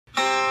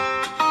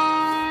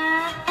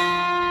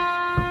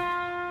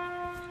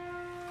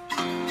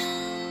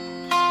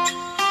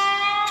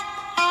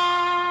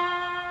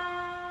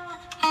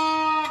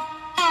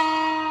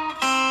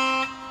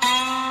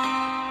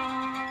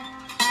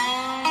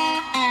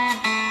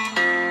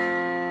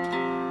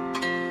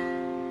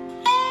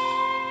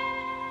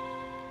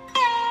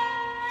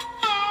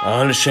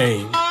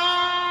Unashamed,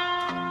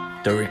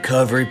 the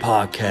Recovery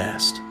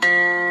Podcast.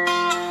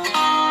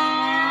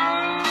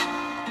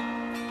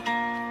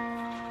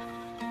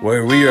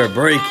 Where we are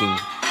breaking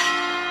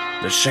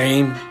the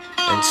shame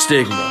and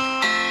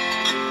stigma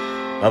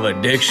of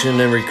addiction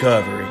and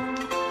recovery,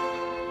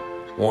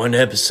 one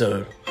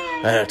episode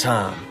at a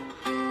time,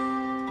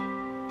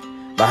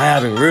 by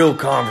having real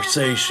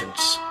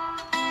conversations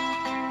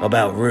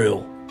about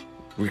real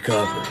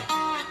recovery.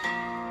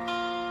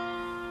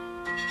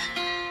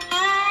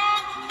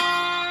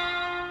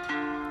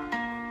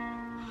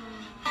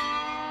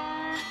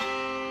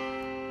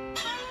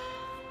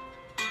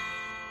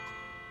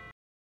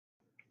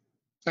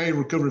 Hey,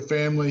 Recovery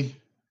family.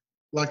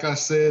 Like I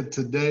said,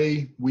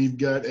 today we've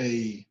got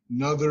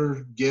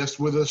another guest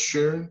with us,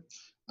 Sharon.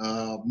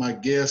 My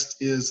guest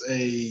is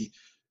a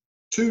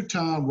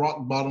two-time rock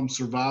bottom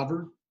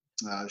survivor.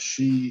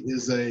 She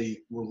is a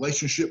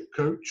relationship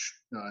coach.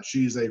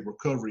 She's a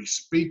recovery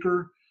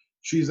speaker.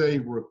 She's a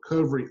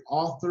recovery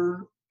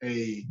author,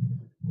 a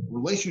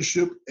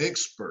relationship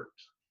expert.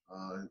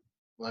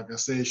 Like I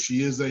said,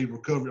 she is a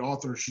recovery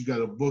author. She's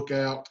got a book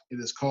out. It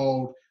is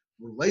called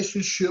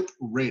Relationship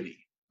Ready.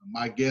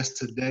 My guest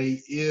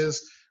today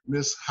is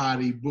Miss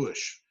Heidi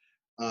Bush.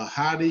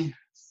 Heidi,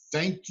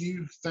 thank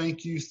you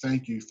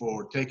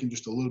for taking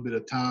just a little bit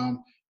of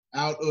time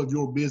out of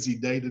your busy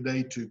day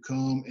today to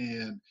come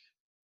and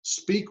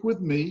speak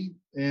with me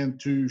and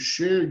to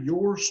share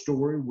your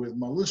story with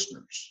my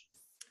listeners.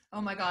 Oh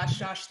my gosh,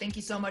 Josh, thank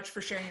you so much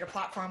for sharing your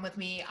platform with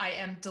me. I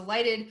am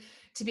delighted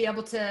to be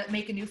able to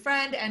make a new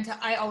friend, and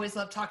I always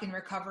love talking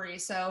recovery.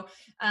 So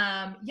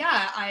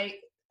I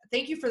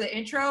thank you for the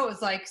intro.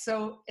 It's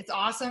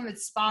awesome.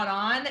 It's spot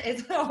on.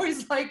 It's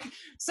always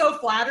so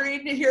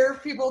flattering to hear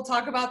people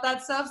talk about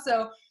that stuff.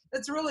 So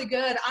it's really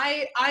good.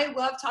 I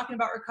love talking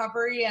about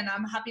recovery, and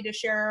I'm happy to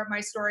share my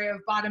story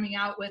of bottoming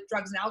out with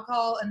drugs and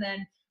alcohol, and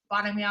then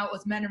bottoming out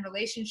with men and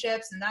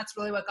relationships. And that's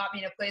really what got me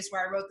in a place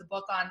where I wrote the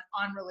book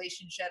on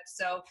relationships.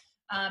 So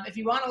if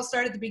you want, I'll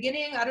start at the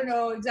beginning. I don't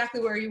know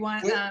exactly where you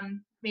want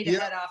me to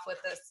head off with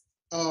this.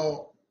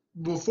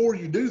 Before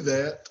you do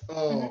that,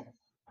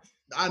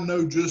 I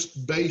know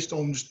just based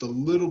on just a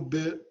little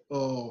bit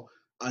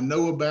I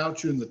know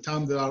about you and the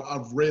time that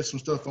I've read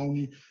some stuff on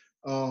you,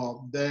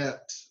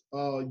 that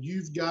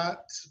you've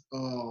got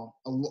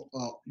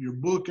your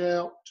book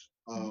out.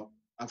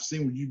 I've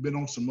seen where you've been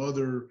on some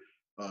other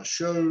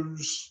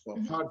shows,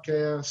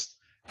 podcasts,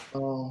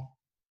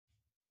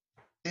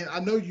 and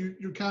I know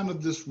you're kind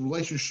of this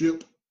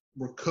relationship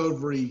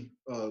recovery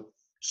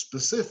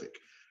specific,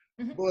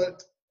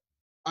 but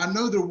I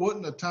know there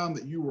wasn't a time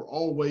that you were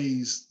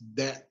always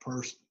that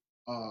person.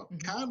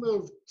 Kind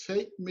of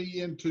take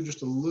me into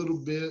just a little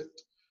bit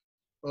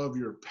of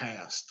your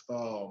past,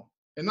 and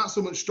not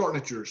so much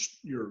starting at your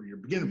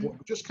beginning point,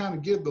 but just kind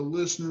of give the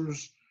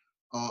listeners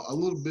a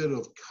little bit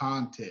of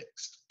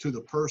context to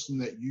the person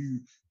that you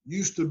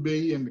used to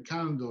be and the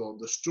kind of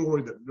the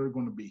story that they're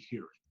going to be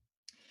hearing.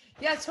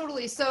 Yeah,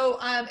 totally. So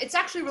it's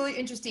actually really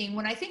interesting.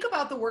 When I think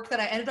about the work that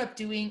I ended up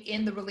doing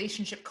in the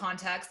relationship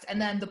context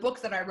and then the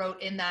book that I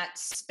wrote in that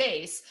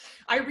space,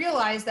 I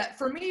realized that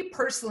for me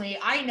personally,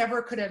 I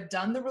never could have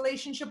done the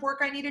relationship work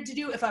I needed to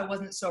do if I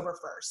wasn't sober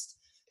first.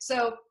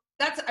 So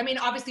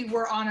obviously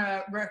we're on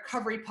a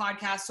recovery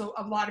podcast, so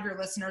a lot of your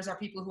listeners are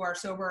people who are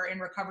sober in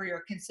recovery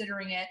or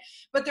considering it.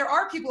 But there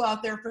are people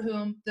out there for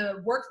whom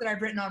the work that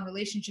I've written on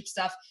relationship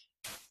stuff,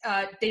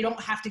 they don't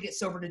have to get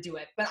sober to do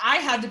it. But I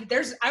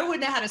I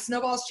wouldn't have had a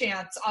snowball's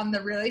chance on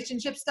the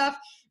relationship stuff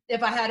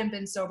if I hadn't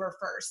been sober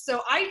first.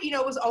 So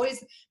it was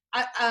always,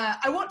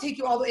 I won't take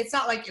you all the way. It's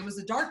not like it was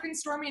a dark and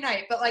stormy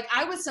night, but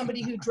I was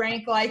somebody who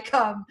drank I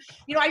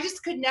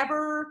just could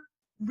never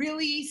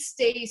really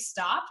stay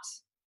stopped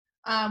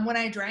when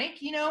I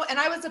drank, and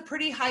I was a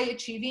pretty high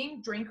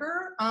achieving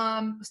drinker,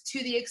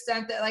 to the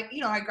extent that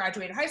I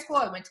graduated high school,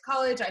 I went to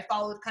college, I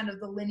followed kind of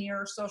the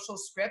linear social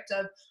script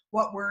of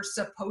what we're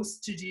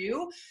supposed to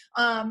do.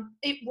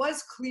 It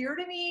was clear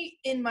to me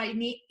in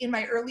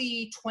my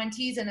early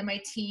 20s and in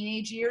my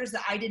teenage years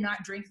that I did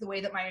not drink the way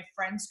that my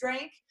friends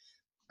drank,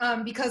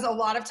 because a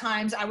lot of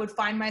times I would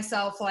find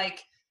myself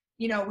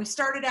we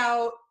started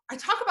out, I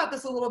talk about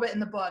this a little bit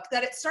in the book,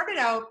 that it started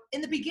out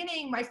in the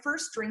beginning. My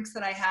first drink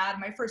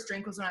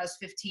was when I was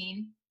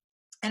 15.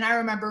 And I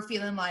remember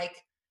feeling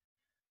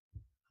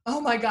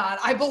oh my God,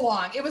 I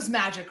belong. It was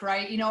magic,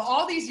 right?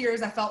 All these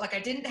years I felt like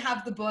I didn't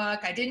have the book.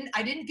 I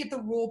didn't get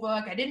the rule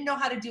book. I didn't know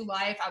how to do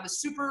life. I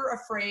was super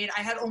afraid. I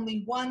had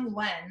only one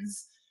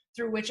lens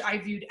through which I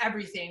viewed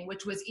everything,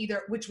 which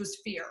was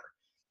fear.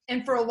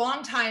 And for a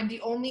long time,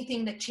 the only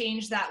thing that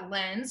changed that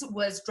lens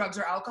was drugs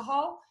or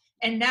alcohol.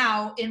 And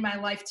now in my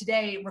life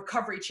today,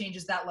 recovery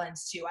changes that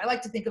lens too. I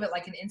like to think of it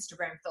like an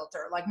Instagram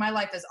filter. My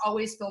life is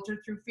always filtered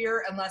through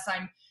fear unless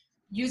I'm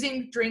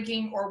using,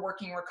 drinking, or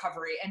working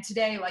recovery. And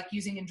today, like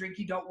using and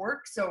drinking don't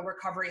work. So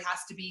recovery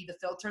has to be the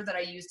filter that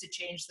I use to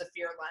change the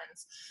fear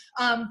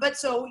lens. But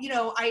so, you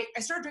know, I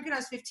started drinking when I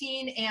was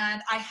 15,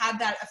 and I had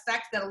that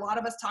effect that a lot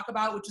of us talk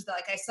about, which is that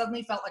like I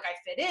suddenly felt like I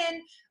fit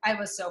in. I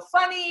was so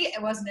funny.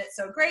 It wasn't it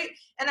so great.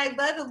 And I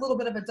led a little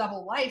bit of a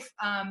double life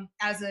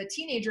as a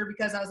teenager,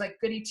 because I was like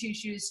goody two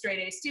shoes, straight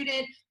A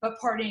student, but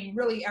partying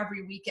really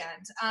every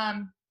weekend.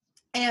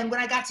 And when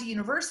I got to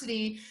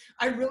university,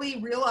 I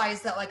really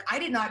realized that like I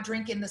did not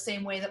drink in the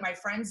same way that my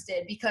friends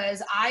did,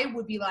 because I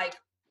would be like,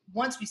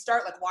 once we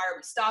start, like, why are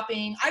we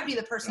stopping? I'd be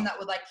the person that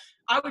would like,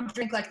 I would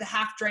drink like the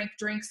half drank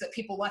drinks that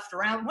people left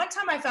around. One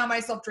time I found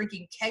myself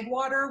drinking keg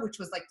water, which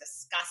was like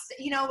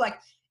disgusting, you know, like,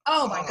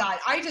 oh my God.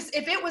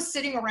 If it was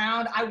sitting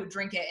around, I would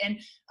drink it. And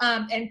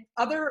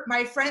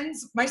my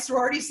friends, my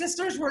sorority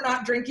sisters were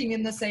not drinking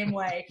in the same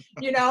way,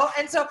 you know?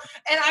 And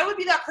I would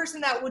be that person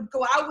that would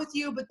go out with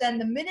you, but then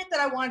the minute that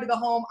I wanted to go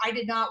home, I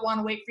did not want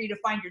to wait for you to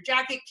find your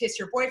jacket, kiss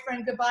your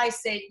boyfriend goodbye,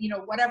 say, you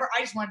know, whatever.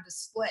 I just wanted to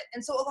split.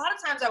 And so a lot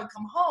of times I would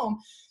come home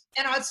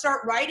and I'd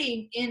start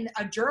writing in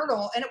a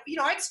journal, and, you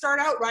know, I'd start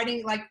out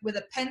writing like with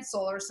a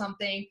pencil or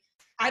something.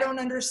 I don't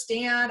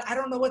understand. I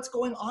don't know what's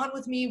going on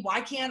with me.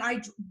 Why am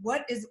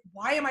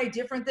I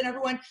different than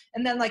everyone?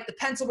 And then like the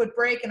pencil would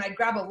break and I'd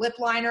grab a lip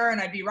liner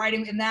and I'd be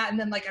writing in that. And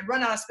then like I'd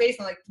run out of space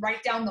and like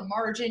write down the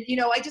margin. You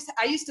know,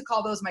 I used to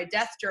call those my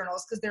death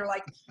journals, because they're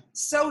like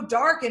so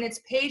dark, and it's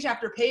page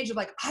after page of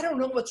like, I don't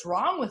know what's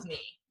wrong with me.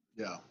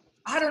 Yeah.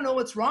 I don't know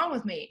what's wrong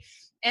with me.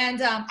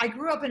 And I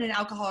grew up in an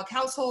alcoholic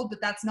household, but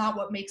that's not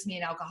what makes me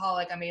an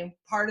alcoholic. I mean,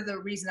 part of the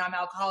reason I'm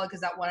alcoholic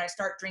is that when I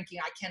start drinking,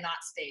 I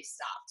cannot stay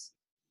stopped.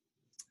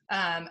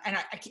 And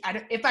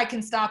if I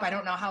can stop, I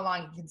don't know how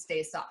long you can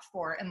stay stopped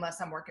for unless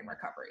I'm working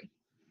recovery.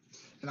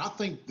 And I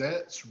think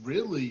that's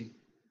really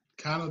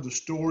kind of the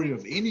story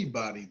of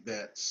anybody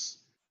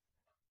that's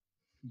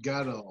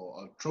got a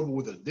trouble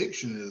with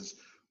addiction, is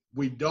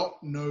we don't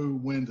know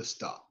when to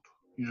stop.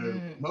 You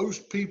know,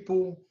 most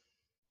people,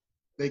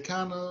 they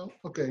kind of,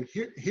 okay,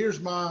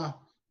 here's my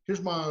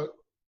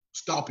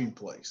stopping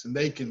place, and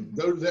they can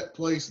go to that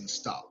place and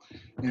stop.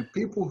 And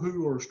people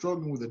who are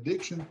struggling with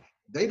addiction,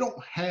 they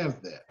don't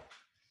have that.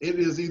 It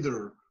is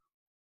either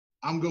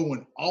I'm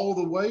going all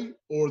the way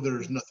or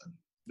there's nothing.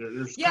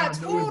 There's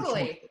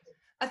totally.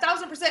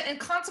 1,000%. And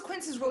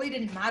consequences really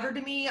didn't matter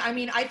to me. I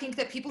mean, I think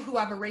that people who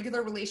have a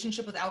regular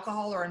relationship with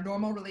alcohol or a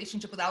normal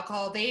relationship with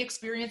alcohol, they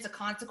experience a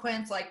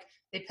consequence, like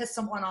they piss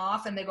someone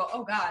off and they go,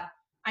 oh God,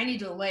 I need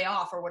to lay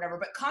off or whatever.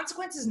 But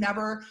consequences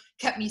never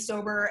kept me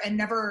sober and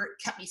never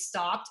kept me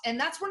stopped. And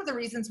that's one of the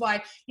reasons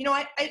why, you know,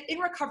 in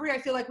recovery, I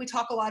feel like we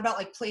talk a lot about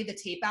like play the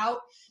tape out.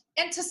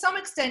 And to some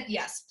extent,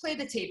 yes, play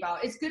the tape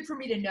out. It's good for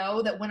me to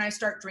know that when I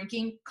start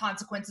drinking,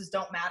 consequences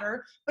don't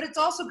matter. But it's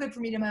also good for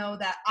me to know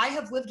that I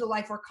have lived a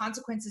life where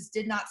consequences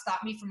did not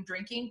stop me from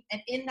drinking. And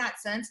in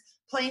that sense,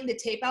 playing the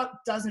tape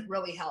out doesn't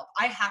really help.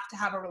 I have to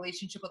have a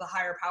relationship with a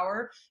higher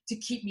power to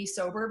keep me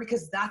sober,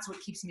 because that's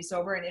what keeps me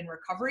sober and in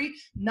recovery,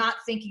 not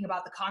thinking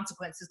about the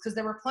consequences. Because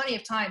there were plenty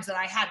of times that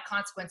I had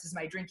consequences in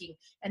my drinking,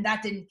 and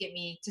that didn't get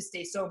me to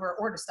stay sober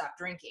or to stop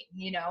drinking,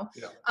 you know?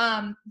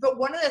 Yeah. But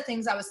one of the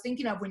things I was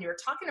thinking of when you were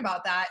talking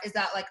about that is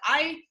that like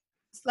I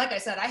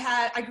said,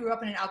 I grew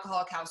up in an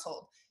alcoholic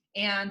household.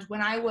 And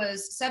when I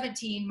was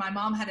 17, my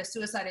mom had a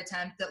suicide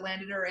attempt that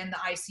landed her in the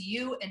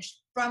ICU. And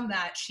from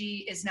that,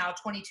 she is now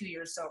 22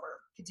 years sober,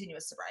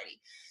 continuous sobriety.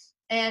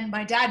 And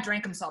my dad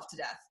drank himself to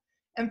death.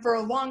 And for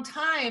a long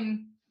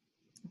time,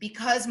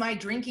 because my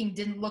drinking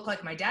didn't look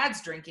like my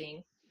dad's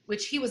drinking,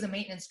 which he was a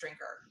maintenance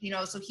drinker, you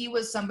know, so he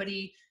was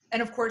somebody,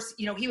 and of course,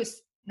 you know, he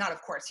was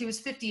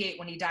 58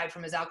 when he died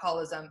from his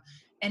alcoholism.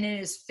 And in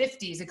his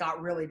 50s, it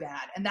got really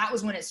bad. And that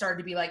was when it started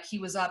to be like, he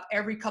was up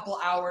every couple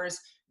hours,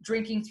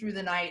 drinking through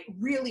the night,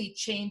 really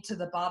chained to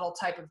the bottle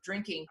type of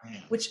drinking,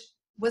 which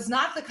was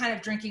not the kind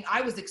of drinking I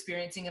was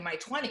experiencing in my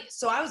 20s.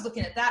 So I was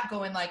looking at that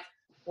going like,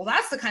 well,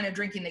 that's the kind of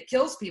drinking that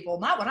kills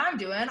people, not what I'm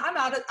doing. I'm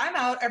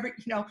out every,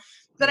 you know,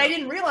 but I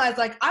didn't realize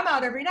like I'm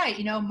out every night,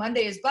 you know,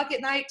 Monday is bucket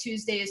night,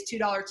 Tuesday is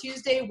 $2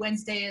 Tuesday,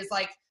 Wednesday is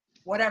like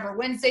whatever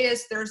Wednesday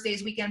is, Thursday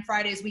is weekend,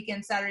 Friday is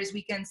weekend, Saturday is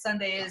weekend,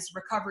 Sunday is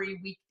recovery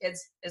week,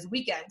 is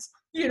weekends,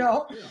 you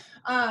know?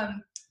 Yeah.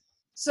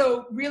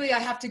 So really I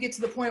have to get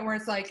to the point where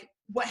it's like,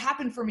 what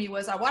happened for me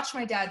was I watched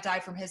my dad die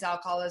from his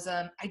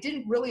alcoholism. I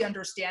didn't really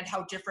understand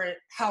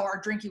how our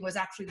drinking was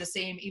actually the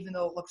same, even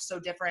though it looked so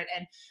different.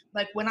 And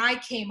like when I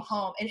came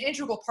home, an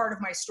integral part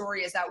of my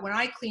story is that when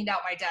I cleaned out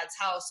my dad's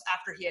house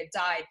after he had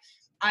died,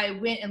 I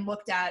went and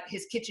looked at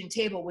his kitchen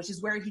table, which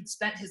is where he'd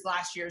spent his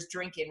last years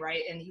drinking,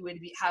 right? And he would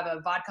have a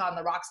vodka on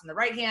the rocks in the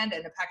right hand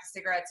and a pack of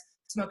cigarettes,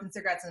 smoking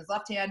cigarettes in his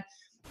left hand.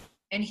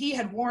 And he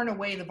had worn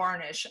away the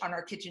varnish on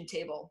our kitchen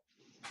table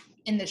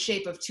in the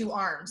shape of two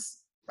arms,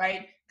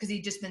 right? Because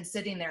he'd just been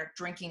sitting there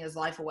drinking his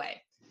life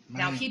away.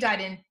 Now, he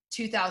died in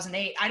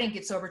 2008. I didn't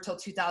get sober till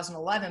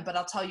 2011, but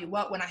I'll tell you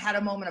what, when I had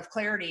a moment of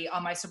clarity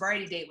on my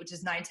sobriety date, which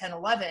is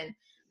 9/10/11,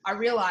 I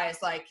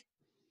realized like,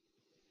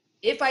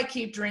 if I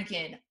keep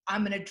drinking,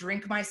 I'm going to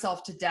drink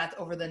myself to death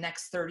over the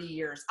next 30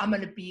 years. I'm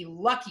going to be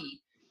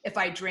lucky if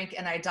I drink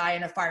and I die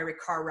in a fiery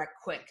car wreck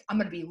quick. I'm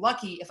going to be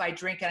lucky if I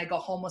drink and I go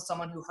home with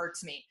someone who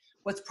hurts me.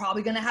 What's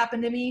probably going to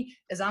happen to me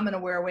is I'm going to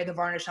wear away the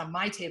varnish on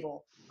my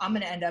table. I'm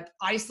going to end up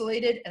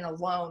isolated and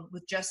alone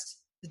with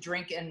just the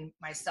drink and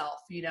myself,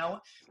 you know?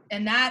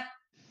 And that,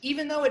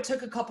 even though it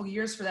took a couple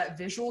years for that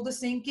visual to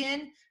sink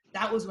in,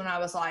 that was when I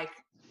was like,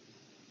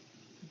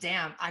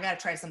 damn, I got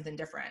to try something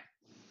different.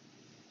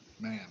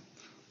 Man,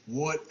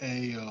 what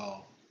a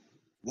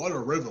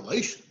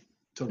revelation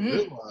to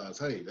realize,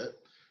 hey,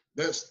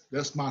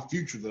 that's my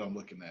future that I'm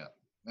looking at.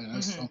 Man,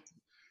 that's something.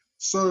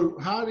 So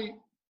Heidi,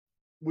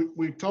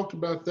 we talked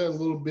about that a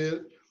little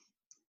bit.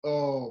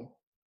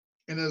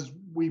 And as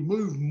we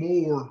move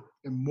more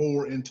and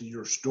more into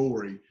your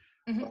story,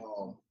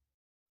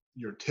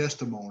 your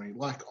testimony,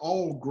 like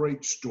all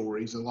great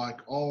stories and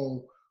like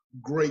all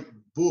great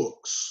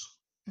books,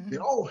 they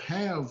all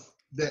have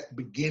that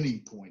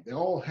beginning point. They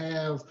all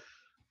have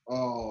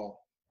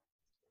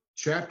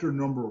chapter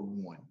number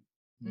 1.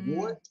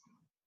 What,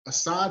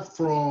 aside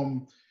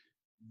from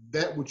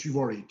that, what you've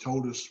already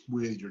told us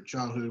with your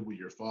childhood, with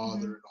your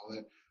father and all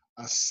that,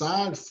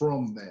 aside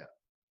from that,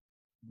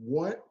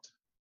 what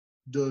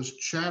does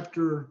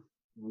chapter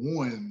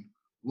 1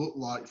 look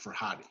like for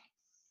Heidi?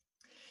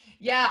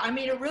 Yeah, I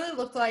mean, it really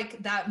looked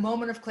like that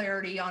moment of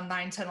clarity on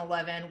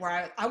 9/10/11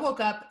 where I woke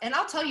up, and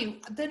I'll tell you,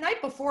 the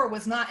night before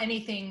was not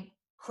anything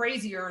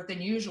crazier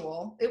than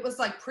usual. It was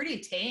like pretty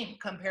tame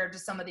compared to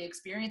some of the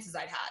experiences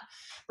I'd had.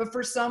 But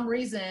for some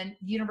reason,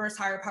 universe,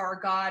 higher power,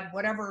 God,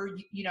 whatever,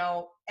 you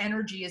know,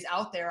 energy is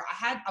out there.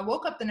 I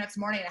woke up the next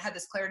morning and I had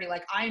this clarity,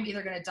 like I am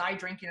either going to die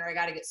drinking or I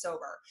got to get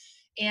sober.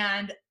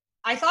 And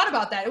I thought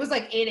about that. It was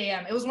like 8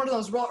 a.m. It was one of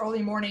those real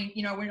early morning,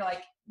 you know, when you're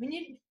like,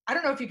 I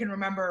don't know if you can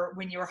remember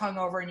when you were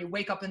hungover and you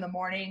wake up in the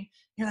morning,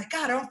 you're like,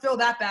 God, I don't feel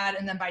that bad.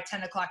 And then by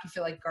 10 o'clock, you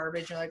feel like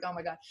garbage. You're like, oh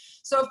my God.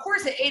 So of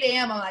course at 8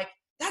 a.m., I'm like,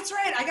 that's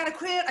right. I got to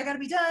quit. I got to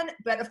be done.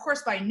 But of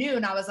course by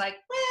noon, I was like,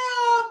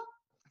 well,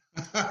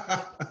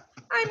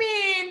 I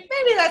mean,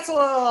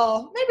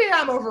 maybe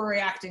I'm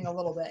overreacting a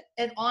little bit.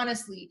 And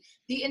honestly,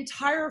 the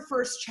entire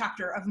first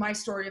chapter of my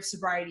story of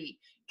sobriety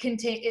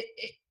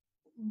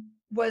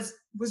was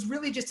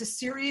really just a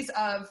series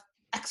of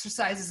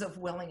exercises of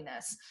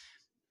willingness.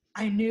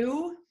 I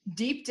knew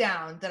deep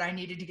down that I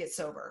needed to get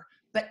sober,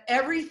 but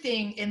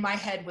everything in my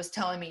head was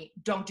telling me,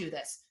 don't do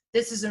this.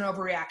 This is an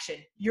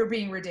overreaction. You're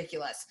being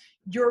ridiculous.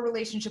 Your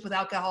relationship with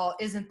alcohol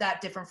isn't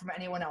that different from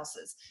anyone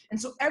else's. And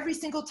so every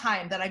single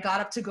time that I got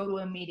up to go to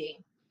a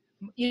meeting,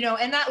 you know,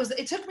 and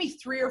it took me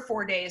 3 or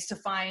 4 days to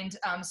find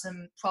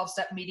some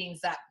 12-step meetings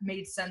that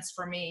made sense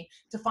for me,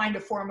 to find a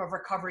form of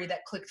recovery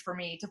that clicked for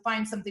me, to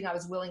find something I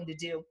was willing to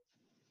do.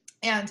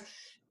 And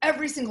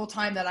every single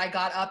time that I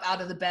got up out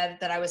of the bed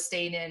that I was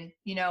staying in,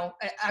 you know,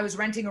 I was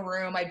renting a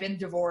room, I'd been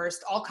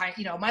divorced,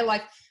 you know, my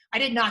life, I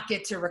did not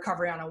get to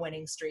recovery on a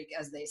winning streak,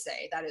 as they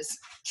say. That is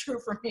true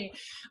for me.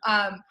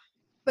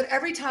 But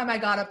every time I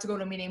got up to go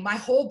to a meeting, my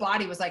whole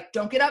body was like,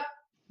 don't get up,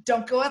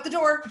 don't go out the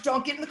door,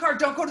 don't get in the car,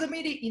 don't go to the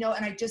meeting, you know,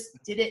 and I just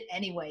did it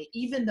anyway,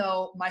 even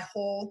though my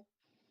whole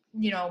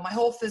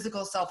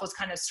physical self was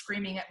kind of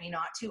screaming at me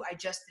not to. I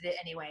just did it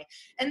anyway.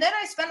 And then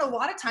I spent a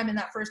lot of time in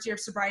that first year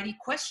of sobriety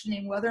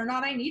questioning whether or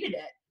not I needed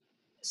it.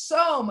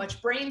 So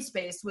much brain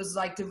space was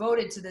like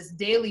devoted to this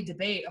daily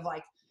debate of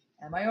like,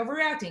 am I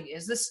overreacting?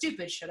 Is this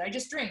stupid? Should I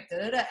just drink?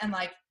 And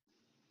like,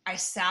 I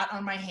sat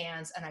on my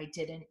hands and I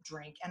didn't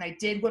drink. And I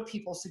did what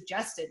people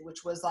suggested,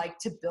 which was like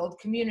to build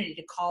community,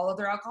 to call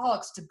other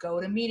alcoholics, to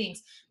go to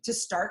meetings, to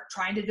start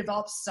trying to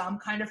develop some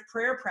kind of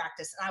prayer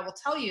practice. And I will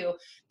tell you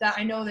that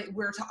I know that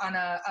we're on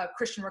a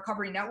Christian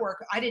recovery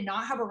network. I did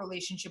not have a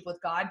relationship with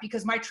God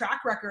because my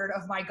track record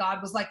of my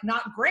God was like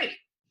not great,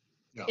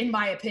 in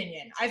my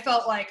opinion. I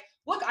felt like,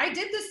 look, I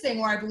did this thing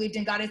where I believed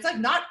in God. It's like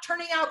not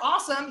turning out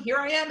awesome. Here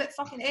I am at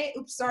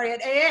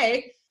at AA,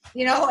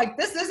 you know, like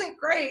this isn't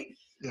great.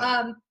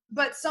 Yeah.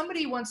 But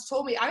somebody once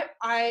told me,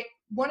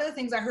 one of the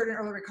things I heard in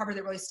early recovery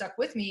that really stuck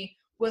with me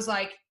was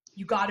like,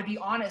 you got to be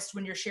honest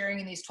when you're sharing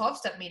in these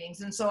 12-step meetings.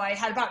 And so I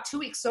had about 2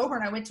 weeks sober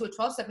and I went to a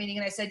 12-step meeting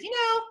and I said, you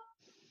know,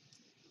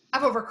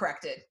 I've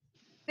overcorrected.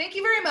 Thank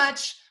you very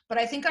much. But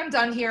I think I'm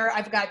done here.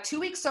 I've got 2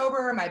 weeks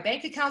sober. My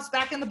bank account's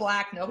back in the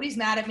black. Nobody's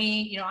mad at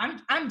me. You know,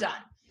 I'm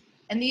done.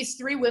 And these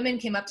 3 women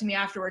came up to me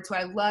afterwards who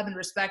I love and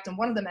respect. And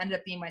one of them ended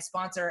up being my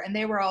sponsor. And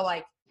they were all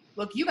like,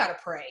 look, you got to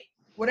pray.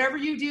 Whatever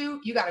you do,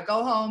 you got to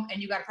go home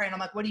and you got to pray. And I'm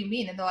like, what do you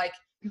mean? And they're like,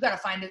 you got to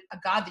find a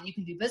God that you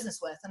can do business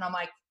with. And I'm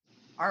like,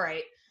 all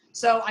right.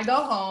 So I go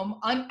home.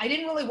 I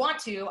didn't really want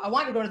to. I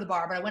wanted to go to the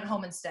bar, but I went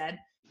home instead.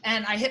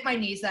 And I hit my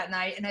knees that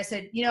night and I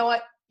said, you know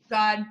what,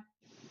 God,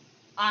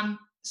 I'm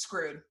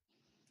screwed.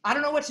 I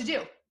don't know what to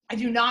do. I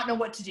do not know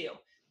what to do.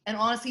 And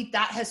honestly,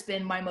 that has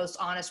been my most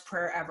honest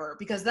prayer ever,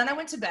 because then I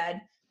went to bed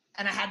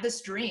and I had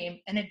this dream,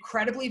 an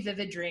incredibly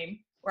vivid dream,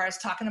 where I was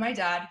talking to my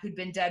dad, who'd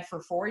been dead for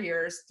 4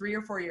 years, 3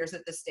 or 4 years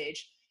at this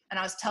stage. And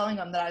I was telling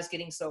him that I was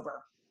getting sober.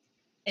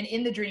 And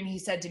in the dream, he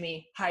said to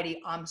me,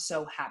 Heidi, I'm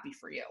so happy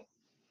for you.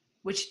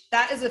 Which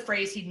that is a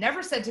phrase he'd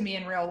never said to me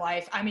in real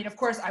life. I mean, of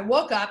course, I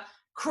woke up,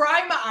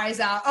 crying my eyes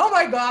out. Oh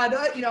my God,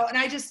 you know, and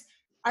I just,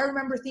 I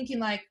remember thinking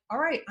like, all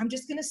right, I'm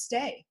just going to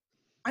stay.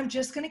 I'm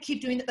just going to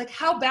keep doing it. Like,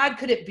 how bad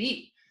could it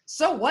be?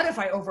 So what if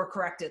I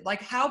overcorrected?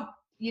 Like how,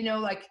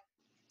 like,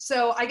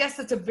 so I guess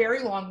that's a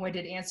very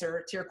long-winded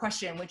answer to your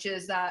question, which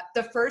is that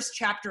the first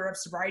chapter of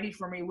sobriety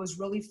for me was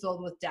really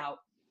filled with doubt,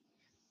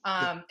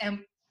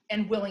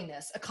 and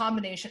willingness, a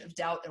combination of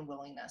doubt and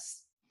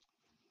willingness.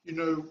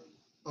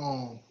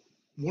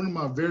 One of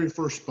my very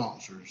first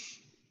sponsors,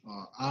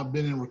 I've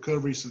been in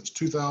recovery since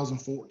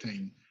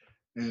 2014.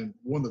 And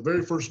one of the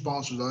very first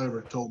sponsors I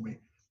ever told me,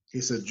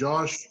 he said,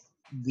 Josh,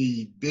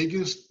 the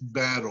biggest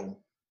battle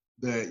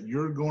that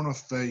you're going to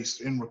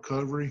face in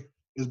recovery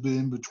is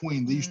in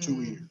between these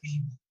 2 ears.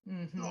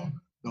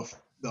 Mm-hmm.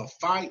 The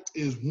fight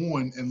is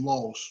won and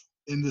lost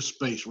in this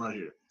space right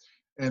here.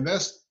 And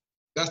that's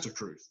the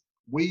truth.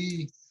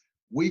 We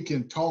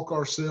can talk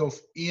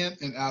ourselves in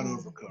and out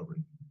of recovery.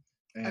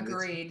 And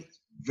agreed. It's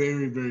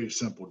very, very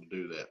simple to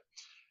do that.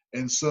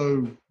 And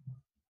so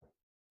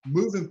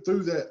moving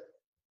through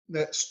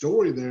that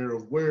story there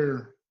of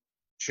where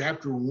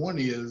chapter 1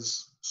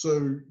 is,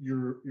 so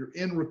you're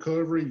in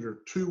recovery, you're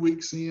 2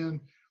 weeks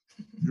in,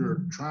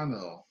 you're trying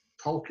to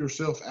talk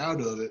yourself out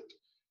of it,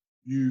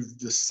 you've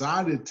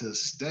decided to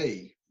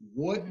stay.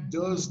 What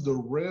does the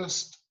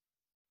rest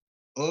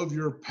of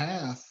your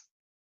path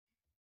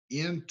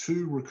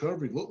into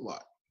recovery look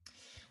like?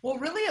 Well,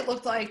 really, it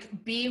looked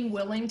like being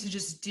willing to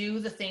just do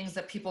the things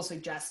that people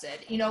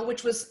suggested,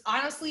 which was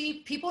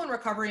honestly, people in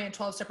recovery and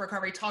 12-step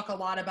recovery talk a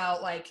lot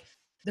about like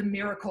the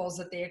miracles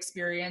that they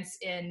experience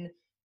in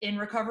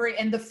recovery.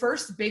 And the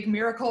first big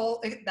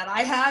miracle that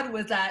I had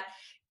was that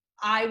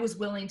I was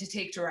willing to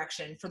take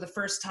direction for the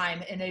first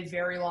time in a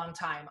very long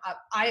time.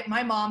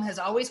 My mom has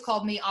always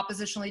called me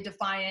oppositionally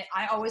defiant.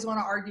 I always want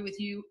to argue with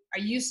you. I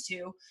used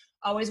to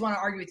always want to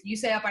argue with you. You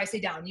say up, I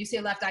say down. You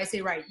say left, I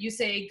say right. You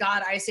say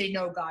God, I say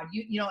no God.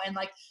 And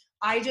like,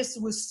 I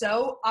just was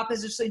so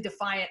oppositionally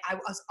defiant. I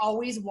was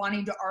always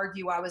wanting to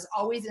argue. I was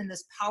always in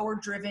this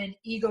power-driven,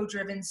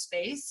 ego-driven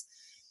space.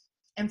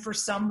 And for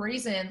some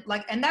reason,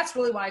 and that's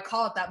really why I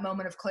call it that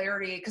moment of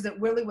clarity, because it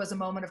really was a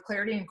moment of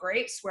clarity and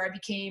grace where I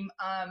became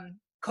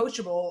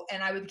coachable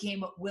and I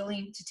became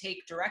willing to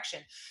take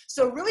direction.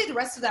 So really the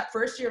rest of that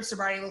first year of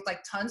sobriety looked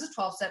like tons of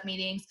 12-step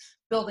meetings,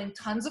 building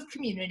tons of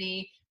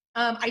community.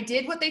 I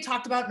did what they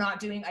talked about not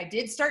doing. I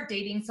did start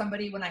dating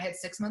somebody when I had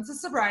 6 months of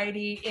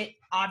sobriety. It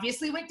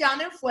obviously went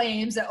down in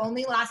flames. It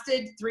only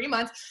lasted 3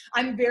 months.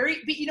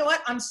 But you know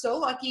what? I'm so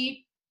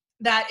lucky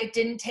that it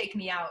didn't take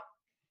me out.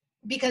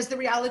 Because the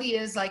reality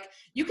is like,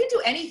 you can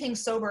do anything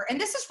sober. And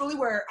this is really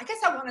where I guess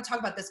I want to talk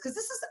about this, because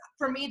this is,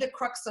 for me, the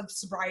crux of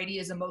sobriety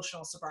is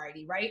emotional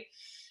sobriety, right?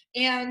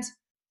 And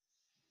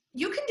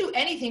you can do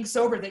anything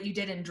sober that you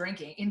did in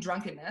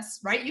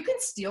drunkenness, right? You can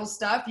steal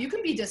stuff. You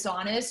can be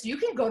dishonest. You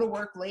can go to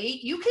work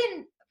late. You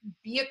can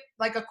be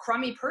a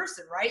crummy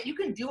person, right? You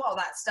can do all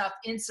that stuff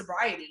in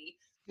sobriety.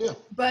 Yeah.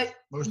 But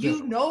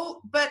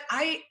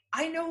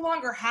I no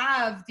longer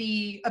have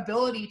the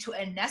ability to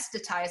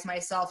anesthetize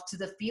myself to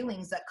the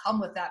feelings that come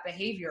with that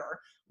behavior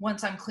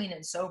once I'm clean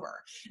and sober.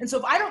 And so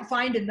if I don't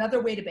find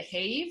another way to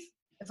behave,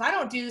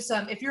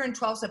 if you're in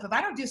 12-step, if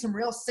I don't do some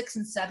real 6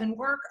 and 7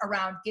 work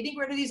around getting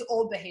rid of these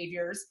old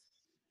behaviors,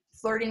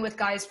 flirting with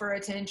guys for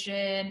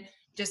attention,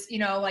 just,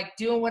 like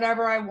doing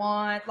whatever I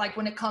want, like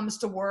when it comes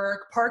to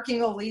work,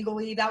 parking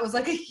illegally, that was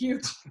like a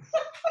huge,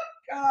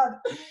 God,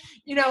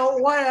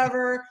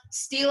 whatever,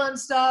 stealing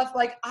stuff.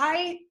 Like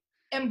I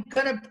am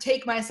going to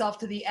take myself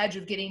to the edge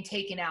of getting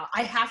taken out.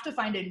 I have to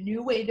find a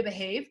new way to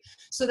behave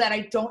so that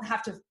I don't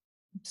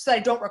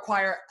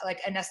require like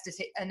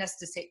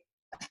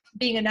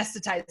being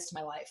anesthetized to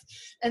my life.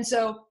 And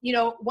so,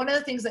 one of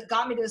the things that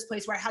got me to this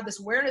place where I had this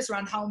awareness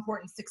around how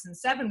important 6 and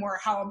 7 were,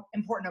 how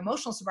important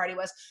emotional sobriety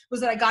was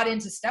that I got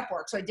into step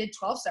work. So I did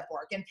 12-step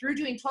work. And through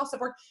doing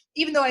 12-step work,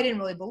 even though I didn't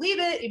really believe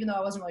it, even though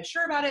I wasn't really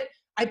sure about it,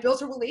 I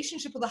built a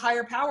relationship with a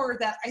higher power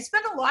that I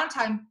spent a lot of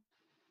time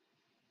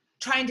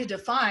trying to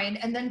define,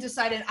 and then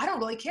decided I don't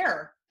really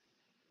care.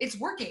 It's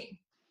working.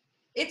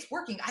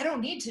 I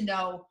don't need to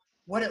know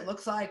what it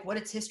looks like, what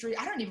its history.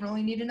 I don't even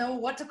really need to know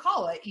what to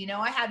call it.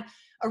 I had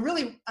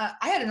I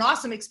had an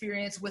awesome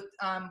experience with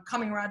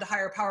coming around to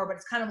higher power, but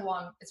it's kind of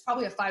long. It's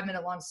probably a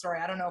 5-minute long story.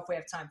 I don't know if we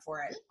have time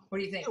for it. What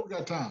do you think? Yeah, we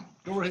got time.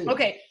 Go ahead.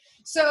 Okay.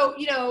 So,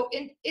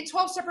 in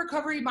 12-step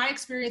recovery, my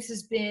experience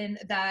has been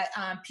that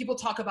people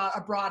talk about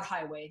a broad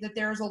highway, that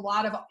there's a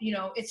lot of,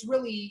 it's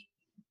really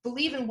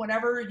believe in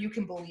whatever you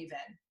can believe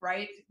in,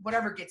 right?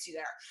 Whatever gets you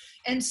there.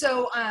 And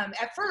so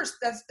at first,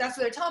 that's what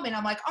they're telling me. And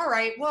I'm like, all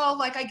right, well,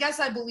 like, I guess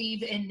I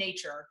believe in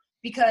nature.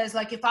 Because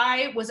like if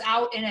I was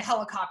out in a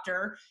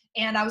helicopter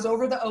and I was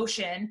over the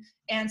ocean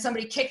and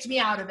somebody kicked me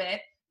out of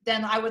it,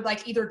 then I would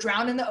like either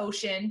drown in the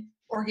ocean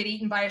or get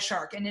eaten by a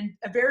shark. And in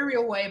a very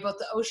real way, both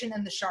the ocean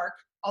and the shark,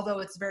 although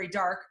it's very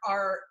dark,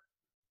 are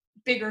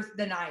bigger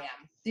than I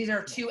am. These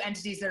are two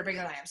entities that are bigger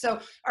than I am.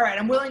 So, all right,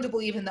 I'm willing to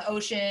believe in the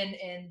ocean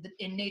and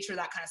in nature,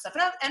 that kind of stuff.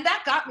 And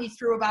that got me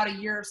through about a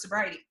year of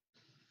sobriety.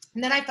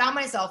 And then I found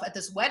myself at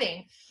this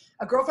wedding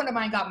a girlfriend of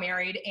mine got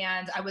married,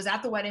 and I was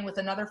at the wedding with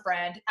another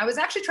friend. I was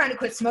actually trying to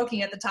quit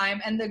smoking at the time,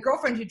 and the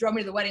girlfriend who drove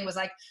me to the wedding was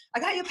like, I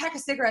got you a pack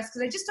of cigarettes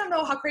because I just don't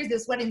know how crazy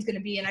this wedding's going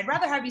to be, and I'd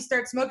rather have you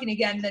start smoking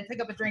again than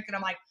pick up a drink. And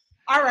I'm like,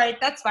 all right,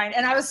 that's fine.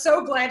 And I was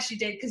so glad she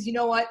did, because you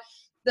know what?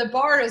 The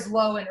bar is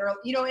low in early,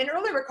 in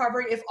early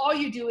recovery. If all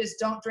you do is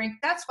don't drink,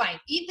 that's fine.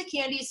 Eat the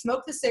candy,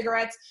 smoke the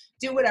cigarettes,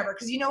 do whatever.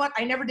 Because you know what?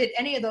 I never did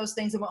any of those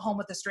things and went home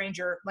with a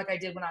stranger like I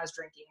did when I was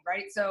drinking,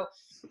 right? So,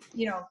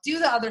 do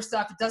the other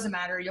stuff. It doesn't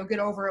matter. You'll get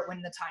over it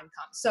when the time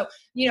comes. So,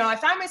 I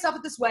find myself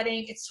at this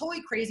wedding. It's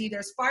totally crazy.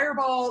 There's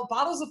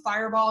bottles of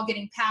Fireball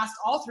getting passed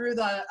all through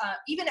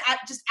even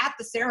at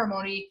the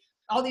ceremony.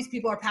 All these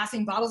people are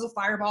passing bottles of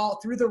Fireball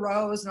through the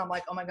rows. And I'm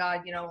like, oh my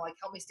God,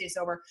 help me stay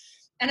sober.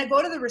 And I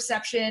go to the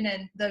reception,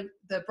 and the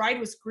bride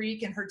was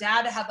Greek, and her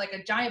dad had like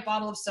a giant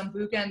bottle of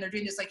Sambuca, and they're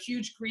doing this like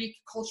huge Greek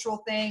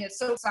cultural thing. It's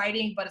so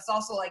exciting, but it's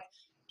also like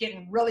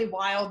getting really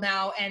wild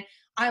now. And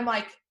I'm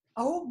like,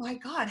 oh my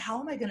God,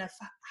 how am I going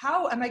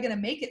to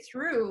make it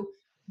through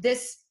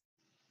this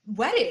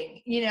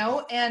wedding?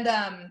 And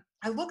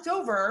I looked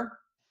over,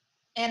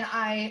 and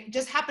I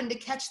just happened to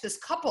catch this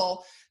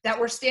couple that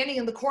were standing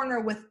in the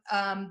corner with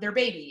their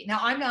baby. Now,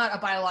 I'm not a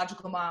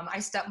biological mom. I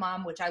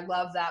stepmom, which I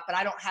love that, but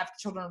I don't have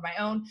children of my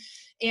own.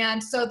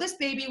 And so this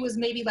baby was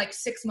maybe like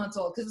 6 months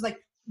old, because it was like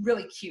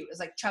really cute. It was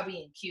like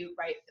chubby and cute,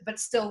 right? But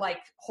still like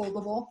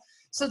holdable.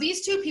 So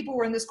these two people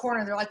were in this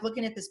corner. They're like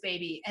looking at this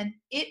baby, and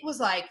it was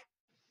like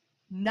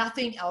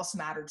nothing else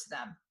mattered to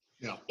them.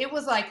 Yeah. It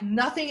was like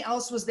nothing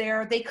else was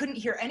there. They couldn't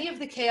hear any of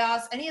the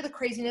chaos, any of the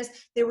craziness.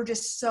 They were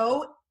just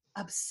so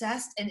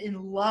obsessed and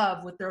in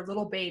love with their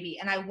little baby.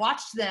 And I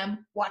watched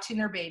them watching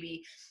their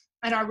baby,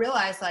 and I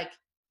realized, like,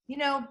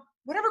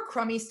 whatever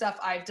crummy stuff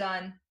I've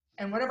done,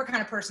 and whatever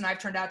kind of person I've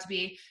turned out to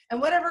be,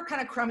 and whatever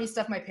kind of crummy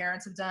stuff my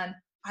parents have done,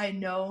 I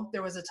know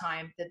there was a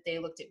time that they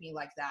looked at me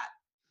like that.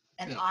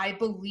 And I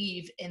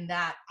believe in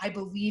that. I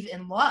believe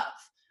in love.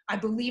 I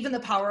believe in the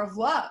power of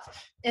love.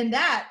 And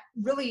that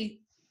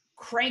really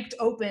cranked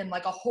open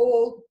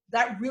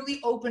that really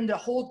opened a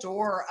whole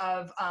door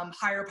of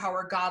higher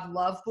power, God,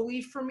 love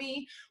belief for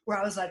me, where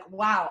I was like,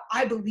 wow,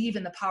 I believe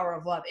in the power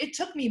of love. It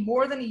took me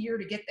more than a year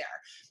to get there,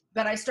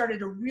 but I started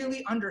to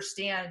really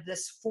understand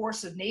this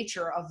force of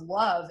nature of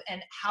love,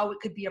 and how it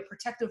could be a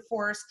protective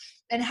force,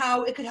 and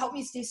how it could help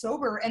me stay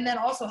sober, and then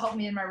also help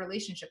me in my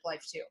relationship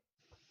life too.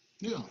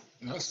 Yeah,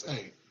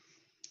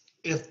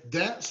 if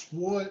that's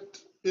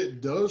what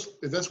it does,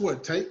 if that's what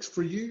it takes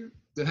for you,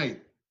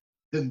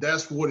 then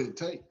that's what it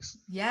takes.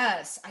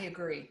 Yes, I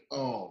agree.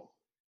 Oh,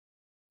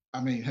 I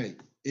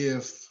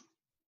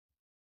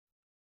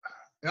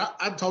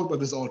talk about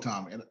this all the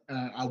time, and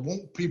I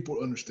want people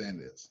to understand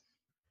this.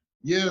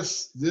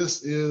 Yes,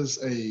 this is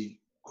a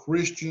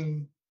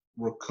Christian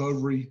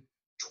recovery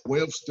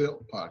 12-step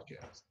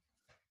podcast.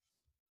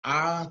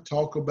 I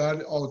talk about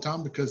it all the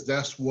time because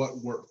that's what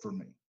worked for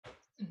me.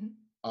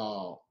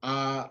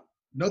 Mm-hmm.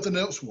 Nothing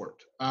else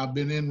worked. I've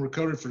been in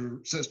recovery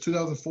since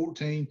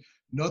 2014.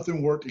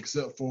 Nothing worked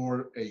except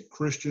for a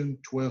Christian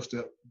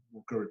 12-step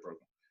recovery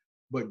program.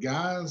 But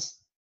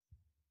guys,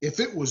 if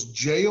it was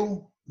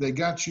jail that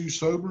got you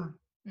sober,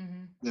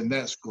 mm-hmm. then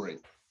that's great.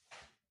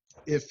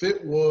 If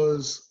it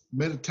was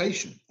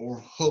meditation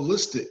or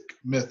holistic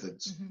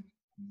methods, mm-hmm.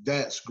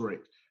 that's great.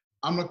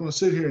 I'm not going to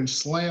sit here and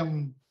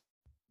slam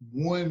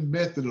one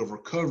method of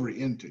recovery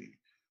into you.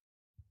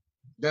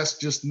 That's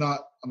just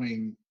not,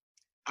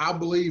 I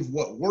believe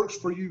what works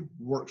for you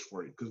works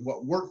for you, because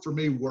what worked for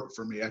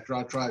me after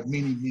I tried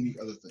many, many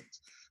other things.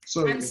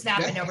 So I'm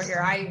snapping over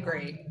here. I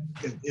agree.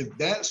 If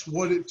that's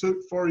what it took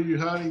for you,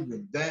 honey,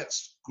 then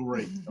that's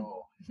great.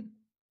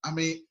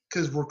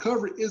 Because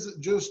recovery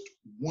isn't just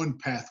one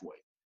pathway.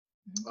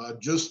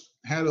 Just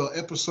had an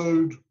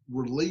episode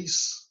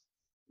release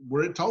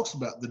where it talks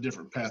about the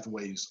different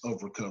pathways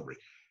of recovery.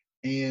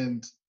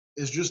 And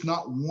it's just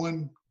not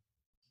one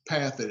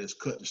path that is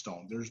cut in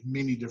stone. There's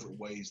many different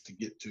ways to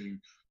get to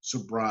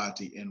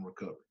sobriety and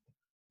recovery.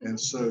 And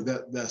so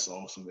that's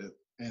awesome.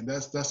 And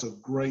that's a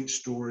great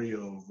story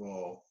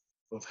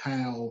of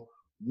how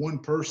one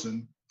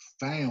person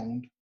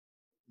found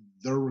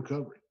their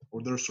recovery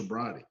or their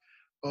sobriety.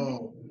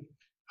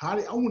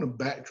 Heidi, I want to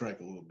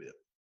backtrack a little bit.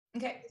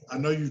 Okay. I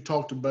know you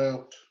talked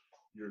about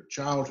your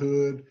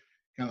childhood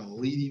kind of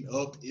leading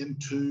up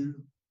into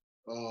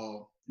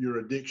your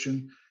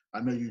addiction. I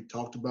know you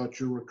talked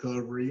about your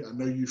recovery. I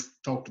know you've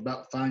talked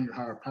about finding your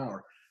higher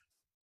power.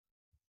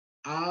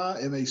 I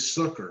am a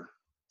sucker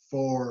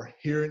for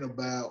hearing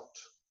about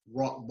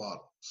rock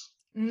bottoms.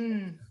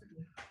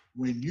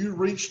 When you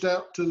reached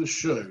out to the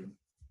show,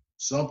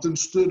 something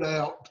stood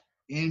out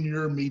in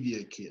your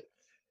media kit,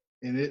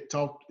 and it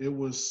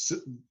was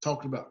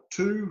talking about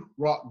 2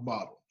 rock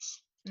bottoms.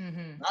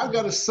 Mm-hmm. I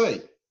got to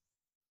say,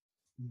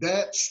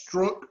 that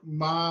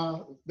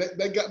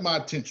got my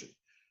attention.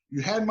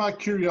 You had my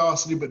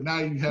curiosity, but now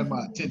you have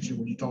my attention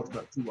when you talked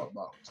about 2 rock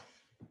bottoms.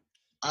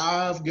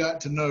 I've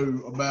got to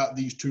know about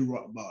these 2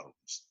 rock bottoms.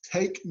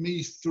 Take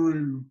me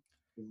through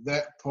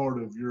that part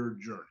of your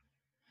journey.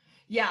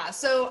 Yeah.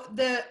 So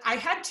I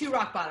had two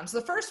rock bottoms.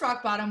 The first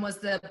rock bottom was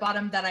the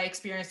bottom that I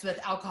experienced with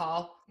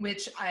alcohol,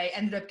 which I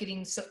ended up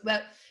getting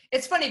but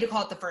it's funny to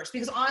call it the first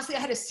because honestly, I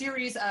had a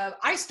series of,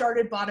 I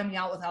started bottoming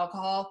out with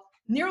alcohol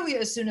nearly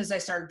as soon as I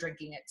started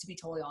drinking it, to be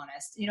totally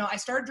honest. You know, I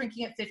started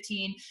drinking at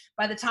 15.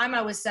 By the time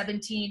I was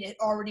 17, it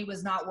already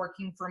was not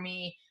working for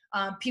me.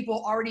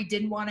 People already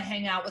didn't want to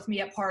hang out with me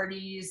at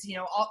parties. You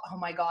know, oh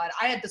my God.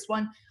 I had this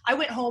one, I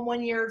went home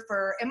one year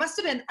I must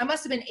have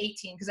been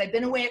 18 because I'd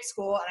been away at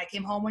school and I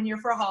came home one year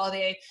for a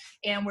holiday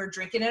and we're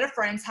drinking at a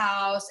friend's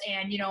house.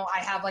 And, you know, I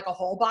have like a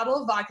whole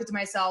bottle of vodka to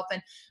myself.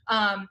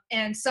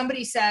 And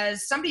somebody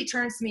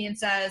turns to me and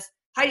says,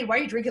 Heidi, why are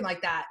you drinking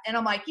like that? And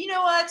I'm like, you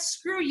know what?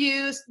 Screw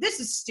you. This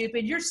is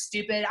stupid. You're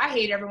stupid. I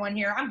hate everyone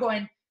here. I'm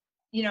going,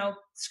 you know,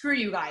 screw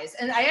you guys.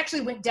 And I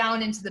actually went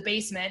down into the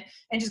basement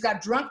and just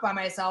got drunk by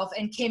myself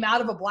and came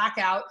out of a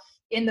blackout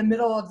in the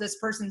middle of this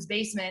person's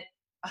basement.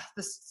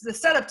 The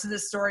setup to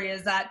this story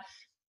is that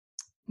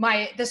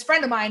this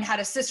friend of mine had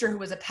a sister who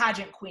was a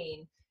pageant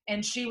queen.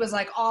 And she was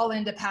like all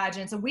into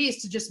pageants. And we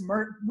used to just,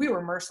 we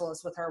were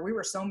merciless with her. We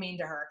were so mean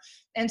to her.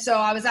 And so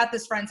I was at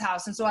this friend's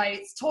house. And so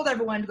I told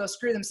everyone to go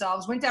screw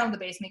themselves, went down to the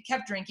basement,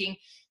 kept drinking,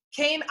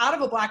 came out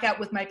of a blackout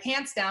with my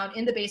pants down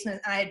in the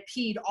basement. And I had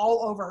peed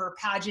all over her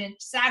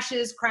pageant,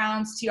 sashes,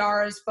 crowns,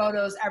 tiaras,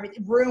 photos,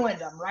 everything, ruined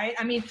them. Right.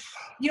 I mean,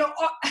 you know,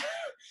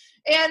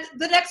 and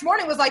the next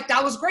morning was like,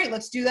 that was great.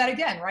 Let's do that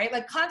again. Right.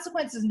 Like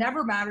consequences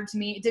never mattered to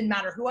me. It didn't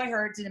matter who I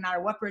hurt. It didn't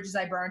matter what bridges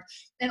I burned.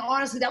 And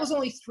honestly, that was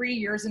only 3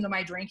 years into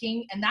my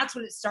drinking. And that's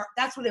what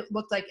it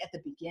looked like at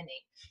the beginning,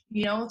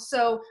 you know?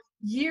 So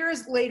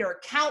years later,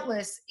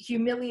 countless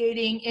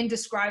humiliating,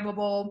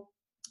 indescribable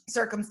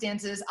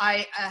circumstances.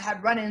 I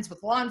had run-ins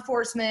with law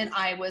enforcement.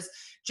 I was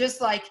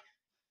just like,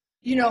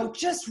 you know,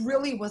 just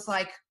really was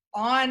like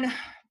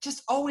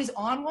just always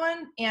on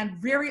one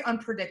and very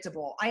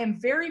unpredictable. I am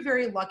very,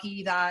 very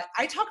lucky that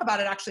I talk about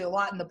it actually a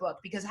lot in the book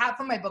because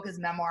half of my book is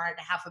memoir and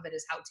half of it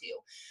is how to.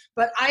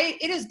 But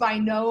it is by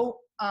no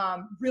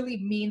really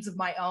means of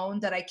my own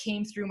that I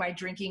came through my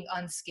drinking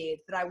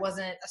unscathed, that I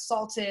wasn't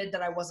assaulted,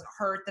 that I wasn't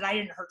hurt, that I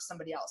didn't hurt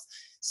somebody else.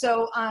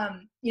 So,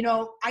 you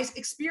know, I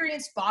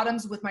experienced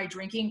bottoms with my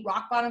drinking,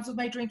 rock bottoms with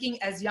my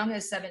drinking as young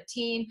as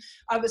 17.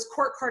 I was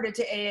court carded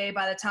to AA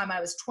by the time I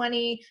was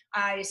 20.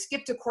 I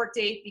skipped a court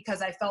date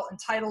because I felt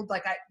entitled,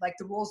 like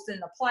the rules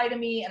didn't apply to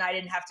me and I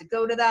didn't have to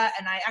go to that.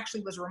 And I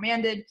actually was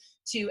remanded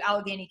to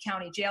Allegheny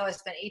County Jail. I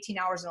spent 18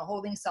 hours in a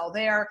holding cell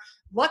there.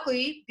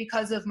 Luckily,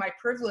 because of my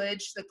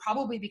privilege,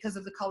 probably because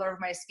of the color of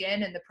my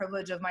skin and the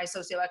privilege of my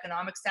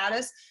socioeconomic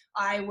status,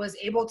 I was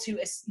able to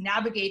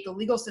navigate the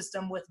legal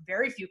system with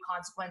very few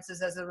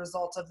consequences as a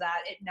result of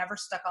that. It never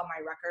stuck on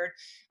my record.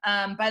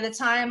 By the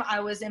time I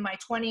was in my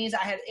 20s,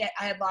 I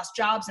had lost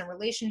jobs and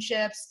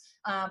relationships.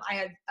 I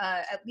had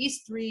at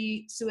least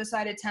 3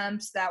 suicide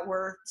attempts that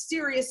were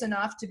serious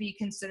enough to be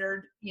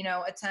considered, you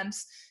know,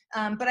 attempts.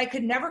 But I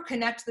could never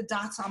connect the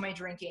dots on my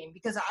drinking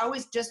because I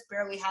always just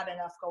barely had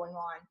enough going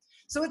on.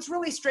 So it's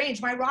really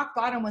strange. My rock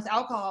bottom with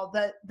alcohol,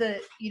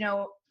 you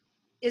know,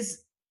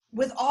 is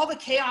with all the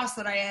chaos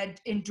that I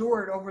had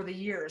endured over the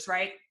years,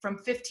 right? From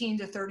 15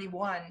 to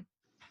 31,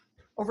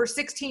 over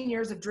 16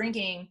 years of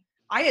drinking,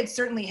 I had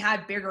certainly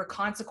had bigger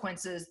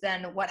consequences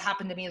than what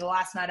happened to me the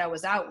last night I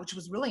was out, which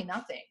was really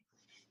nothing.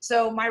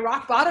 So my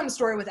rock bottom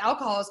story with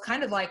alcohol is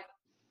kind of like,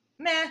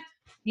 meh.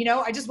 You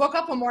know, I just woke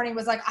up one morning and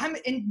was like, I'm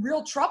in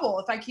real trouble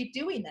if I keep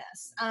doing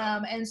this.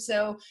 And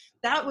so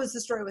that was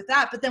the story with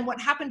that. But then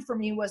what happened for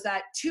me was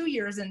that 2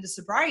 years into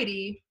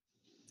sobriety,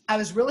 I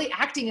was really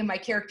acting in my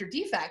character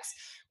defects,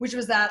 which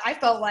was that I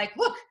felt like,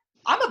 look,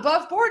 I'm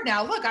above board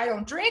now. Look, I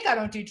don't drink. I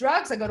don't do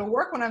drugs. I go to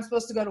work when I'm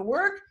supposed to go to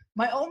work.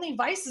 My only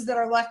vices that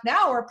are left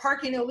now are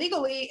parking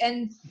illegally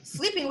and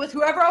sleeping with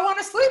whoever I want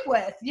to sleep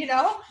with, you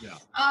know?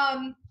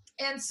 Yeah.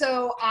 And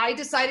so I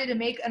decided to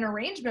make an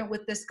arrangement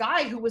with this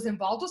guy who was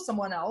involved with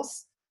someone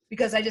else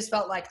because I just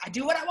felt like I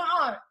do what I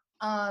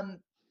want.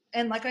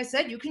 And like I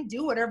said, you can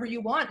do whatever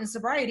you want in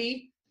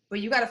sobriety,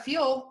 but you got to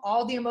feel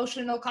all the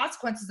emotional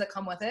consequences that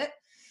come with it.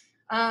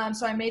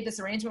 So I made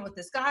this arrangement with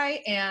this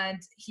guy and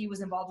he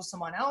was involved with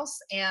someone else.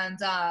 And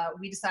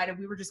we decided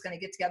we were just going to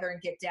get together and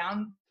get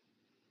down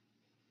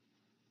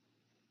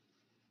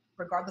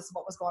regardless of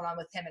what was going on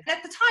with him. And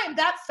at the time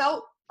that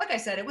felt, like I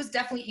said, it was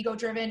definitely ego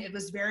driven. It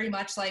was very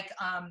much like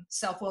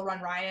self-will run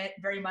riot,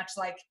 very much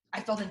like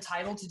I felt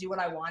entitled to do what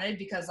I wanted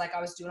because like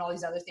I was doing all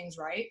these other things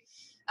right.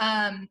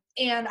 And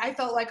I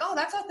felt like, oh,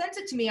 that's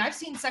authentic to me. I've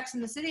seen Sex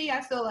and the City.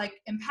 I feel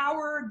like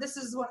empowered. This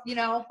is what, you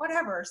know,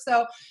 whatever.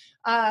 So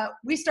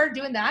we started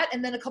doing that.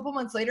 And then a couple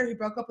months later, he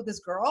broke up with this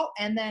girl.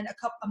 And then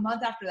a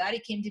month after that, he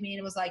came to me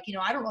and was like, you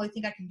know, I don't really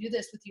think I can do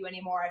this with you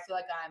anymore. I feel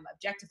like I'm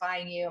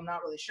objectifying you. I'm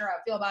not really sure how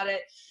I feel about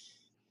it.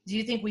 Do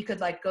you think we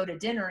could like go to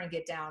dinner and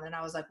get down? And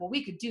I was like, well,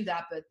 we could do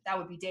that, but that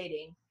would be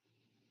dating.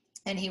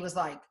 And he was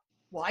like,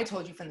 well, I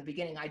told you from the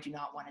beginning, I do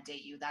not want to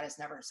date you. That is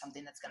never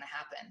something that's going to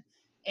happen.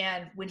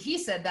 And when he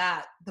said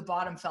that, the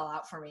bottom fell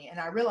out for me. And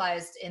I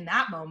realized in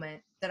that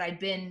moment that I'd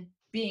been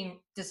being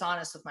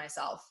dishonest with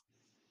myself,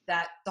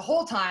 that the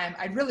whole time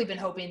I'd really been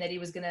hoping that he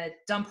was going to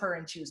dump her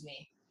and choose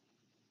me.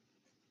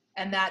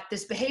 and that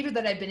this behavior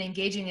that I'd been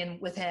engaging in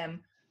with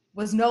him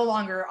was no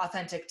longer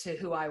authentic to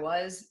who I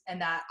was, and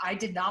that I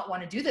did not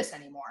want to do this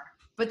anymore.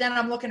 But then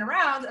I'm looking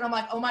around and I'm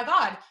like, oh my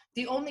God,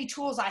 the only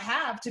tools I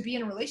have to be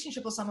in a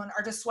relationship with someone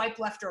are to swipe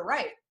left or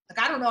right. Like,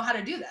 I don't know how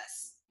to do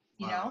this,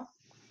 you know?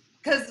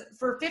 Because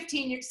for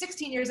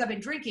 16 years I've been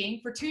drinking,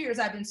 for 2 years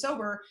I've been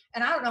sober,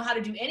 and I don't know how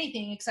to do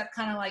anything except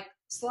kind of like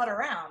slut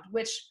around,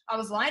 which I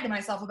was lying to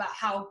myself about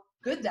how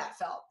good that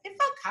felt. It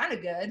felt kind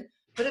of good,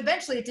 but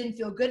eventually it didn't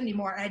feel good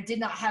anymore, and I did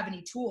not have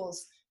any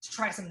tools to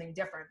try something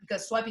different,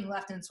 because swiping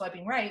left and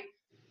swiping right,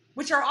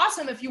 which are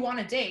awesome if you want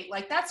to date.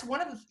 Like, that's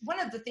one of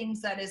the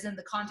things that is in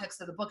the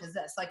context of the book is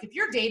this. Like, if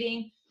you're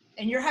dating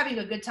and you're having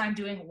a good time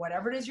doing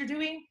whatever it is you're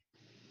doing,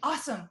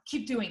 awesome,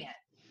 keep doing it.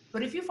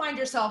 But if you find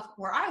yourself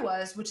where I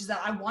was, which is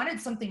that I wanted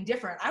something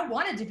different, I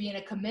wanted to be in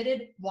a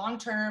committed,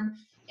 long-term,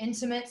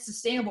 intimate,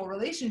 sustainable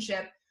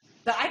relationship,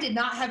 but I did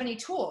not have any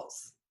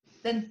tools,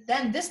 then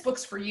this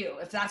book's for you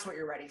if that's what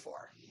you're ready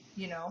for,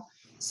 you know?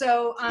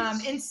 So, go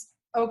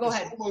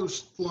ahead. It's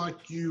almost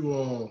like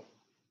you,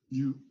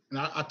 and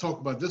I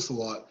talk about this a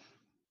lot,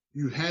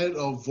 you had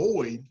a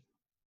void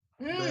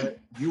that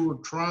you were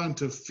trying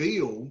to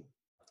fill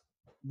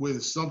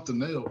with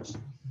something else.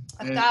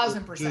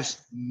 1,000%.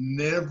 Just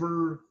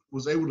never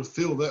was able to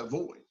fill that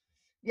void.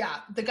 Yeah,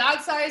 the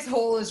God-sized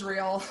hole is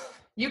real.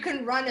 You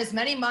can run as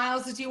many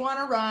miles as you want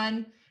to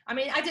run. I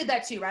mean, I did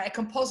that too, right? I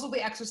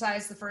compulsively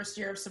exercised the first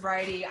year of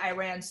sobriety. I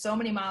ran so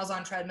many miles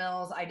on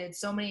treadmills. I did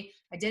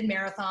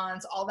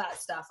marathons, all that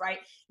stuff, right?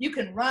 You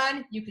can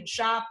run, you can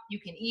shop, you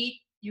can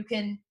eat, you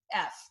can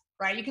F,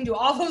 right? You can do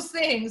all those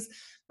things,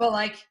 but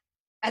like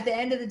at the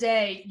end of the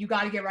day, you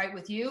got to get right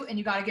with you, and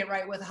you got to get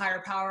right with a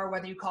higher power,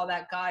 whether you call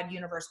that God,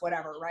 universe,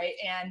 whatever, right?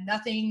 And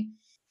nothing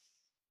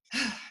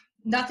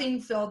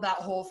filled that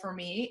hole for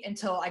me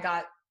until I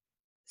got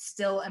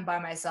still and by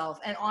myself.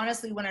 And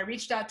honestly, when I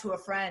reached out to a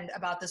friend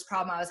about this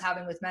problem I was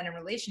having with men in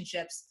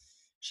relationships,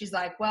 she's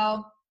like,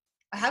 well,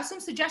 I have some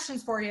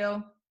suggestions for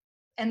you.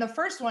 And the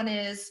first one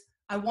is,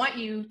 I want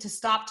you to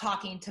stop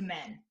talking to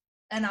men.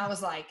 And I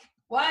was like,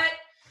 what?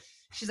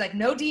 She's like,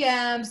 no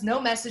DMs, no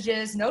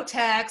messages, no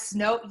texts,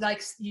 no,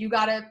 like, you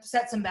got to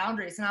set some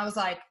boundaries. And I was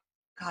like,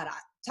 God,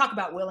 talk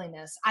about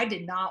willingness. I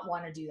did not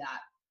want to do that,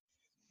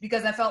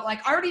 because I felt like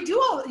I'm already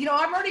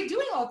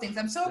doing all things.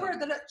 I'm sober.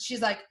 Yeah.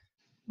 She's like,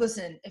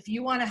 listen, if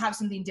you want to have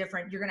something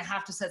different, you're going to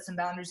have to set some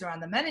boundaries around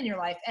the men in your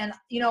life. And,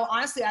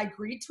 honestly, I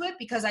agreed to it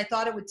because I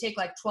thought it would take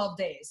like 12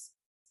 days.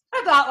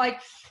 I thought, like,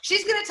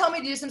 she's going to tell me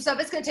to do some stuff.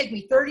 It's going to take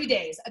me 30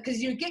 days,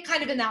 because you get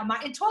kind of in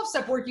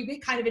 12-step work, you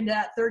get kind of into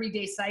that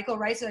 30-day cycle,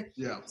 right? So,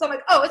 so I'm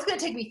like, oh, it's going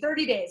to take me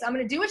 30 days. I'm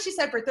going to do what she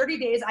said for 30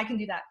 days. I can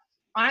do that.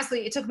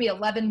 Honestly, it took me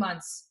 11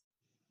 months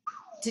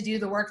to do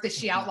the work that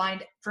she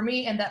outlined for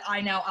me and that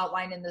I now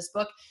outline in this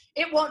book.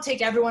 It won't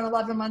take everyone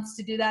 11 months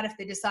to do that if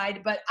they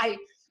decide,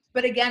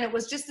 but again, it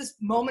was just this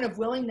moment of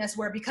willingness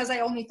where, because I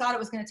only thought it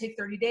was going to take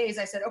 30 days,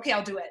 I said, okay,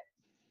 I'll do it.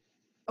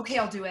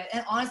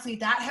 And honestly,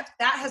 that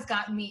has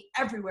gotten me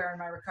everywhere in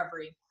my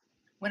recovery.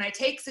 When I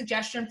take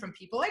suggestion from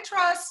people I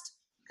trust,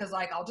 because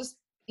like, I'll just,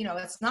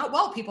 it's not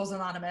Well People's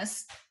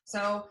Anonymous.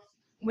 So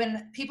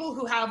when people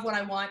who have what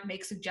I want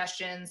make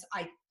suggestions,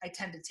 I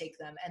tend to take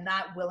them. And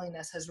that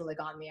willingness has really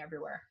gotten me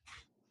everywhere.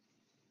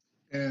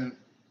 And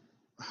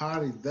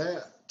Heidi,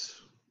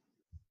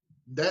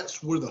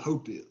 that's where the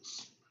hope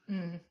is.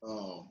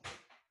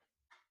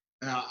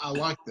 I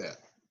like that,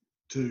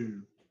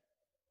 to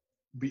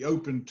be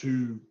open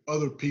to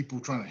other people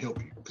trying to help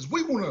you, because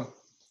we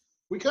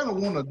kind of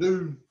want to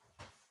do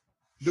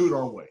it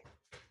our way.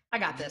 I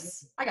got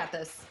this.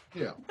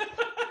 Yeah.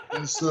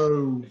 And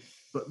so,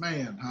 but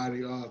man,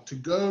 Heidi, to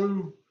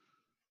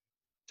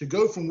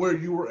go from where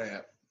you were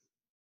at,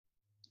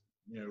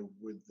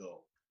 with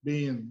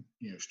being,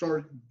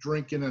 started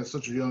drinking at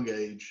such a young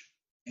age,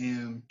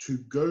 and to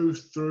go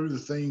through the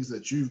things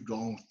that you've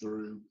gone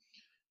through,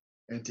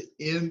 and to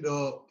end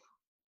up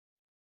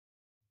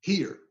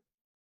here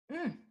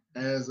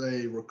as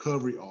a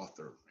recovery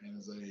author and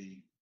as a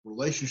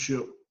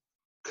relationship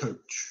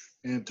coach,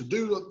 and to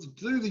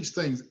do these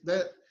things,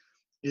 that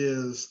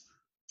is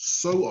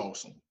so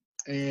awesome.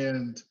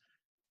 And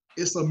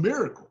it's a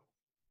miracle.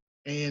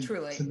 And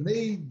truly, to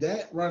me,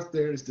 that right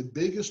there is the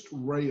biggest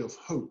ray of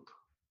hope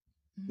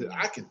that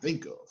I can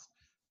think of.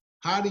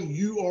 Heidi,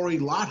 you are a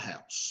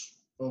lighthouse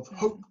of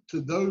hope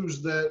to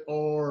those that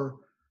are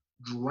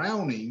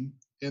drowning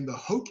in the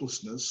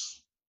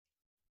hopelessness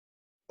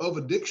of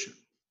addiction.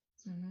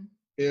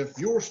 If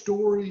your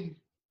story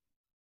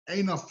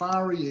ain't a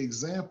fiery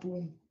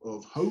example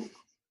of hope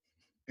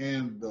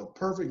and the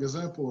perfect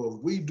example of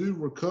we do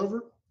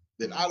recover,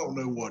 then I don't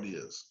know what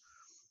is.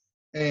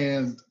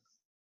 And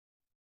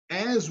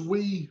as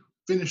we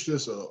finish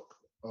this up,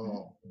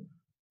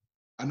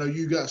 I know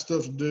you got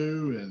stuff to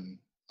do, and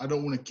I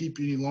don't want to keep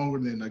you any longer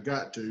than I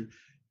got to.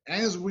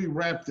 As we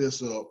wrap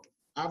this up,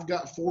 I've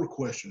got 4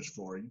 questions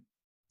for you.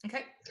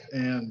 Okay.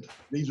 And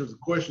these are the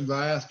questions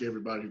I ask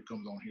everybody who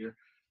comes on here.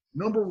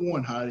 Number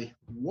 1, Heidi,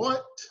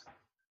 what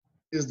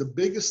is the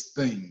biggest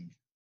thing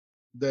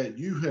that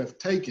you have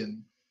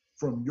taken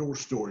from your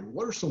story?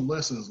 What are some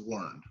lessons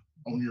learned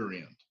on your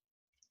end?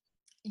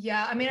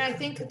 Yeah, I mean, I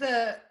think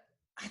the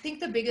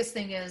biggest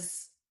thing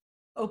is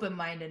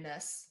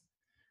open-mindedness.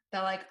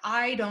 That like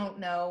I don't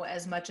know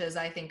as much as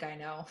I think I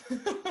know.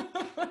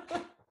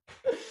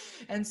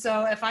 And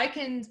so if I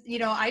can,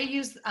 I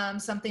use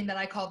something that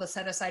I call the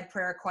set aside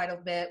prayer quite a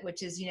bit,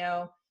 which is,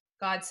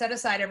 God, set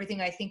aside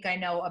everything I think I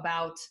know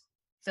about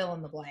fill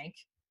in the blank.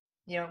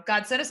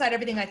 God, set aside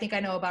everything I think I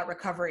know about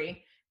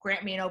recovery.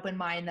 Grant me an open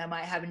mind that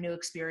might have a new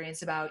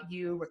experience about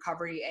you,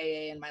 recovery,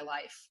 AA, in my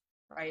life.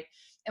 Right.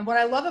 And what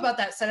I love about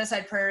that set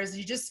aside prayer is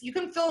you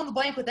can fill in the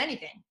blank with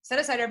anything. Set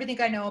aside everything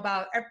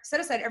set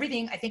aside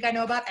everything I think I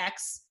know about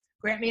X.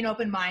 Grant me an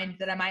open mind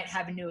that I might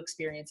have a new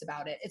experience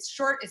about it. It's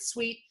short, it's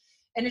sweet.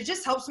 And it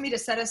just helps me to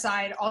set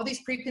aside all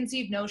these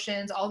preconceived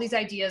notions, all these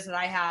ideas that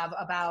I have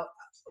about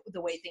the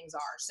way things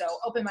are. So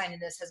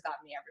open-mindedness has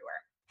gotten me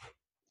everywhere.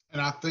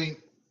 And I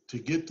think to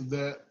get to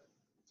that,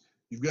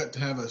 you've got to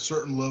have a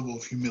certain level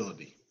of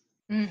humility.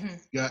 Mm-hmm.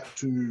 You got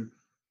to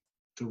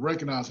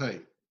recognize, hey,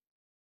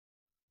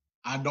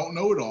 I don't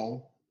know it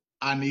all.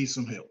 I need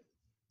some help.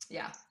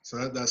 Yeah.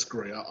 So that's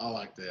great. I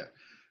like that.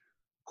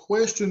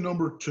 Question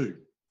number 2.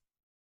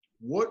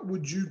 What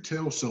would you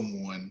tell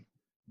someone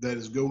that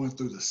is going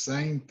through the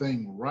same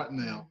thing right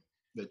now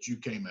that you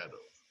came out of?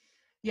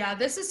 Yeah,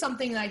 this is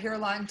something that I hear a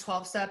lot in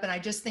 12-step, and I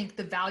just think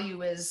the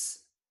value is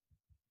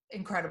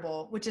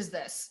incredible, which is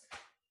this.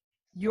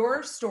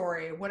 Your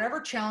story, whatever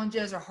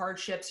challenges or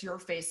hardships you're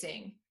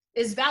facing,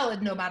 is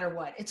valid no matter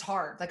what. It's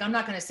hard. Like, I'm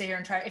not going to sit here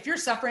and if you're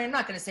suffering, I'm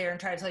not going to sit here and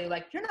try to tell you,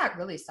 like, you're not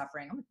really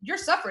suffering. You're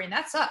suffering.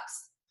 That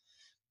sucks.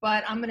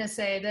 But I'm going to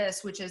say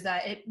this, which is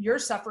that your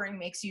suffering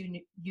makes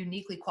you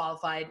uniquely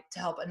qualified to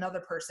help another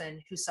person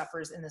who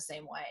suffers in the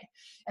same way.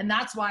 And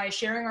that's why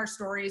sharing our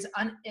stories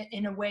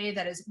in a way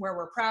that is where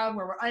we're proud,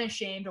 where we're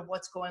unashamed of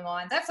what's going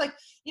on. That's like,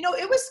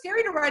 it was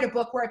scary to write a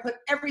book where I put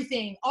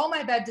everything, all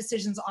my bad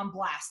decisions on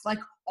blast, like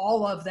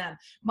all of them.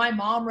 My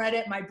mom read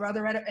it. My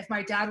brother read it. If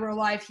my dad were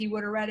alive, he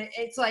would have read it.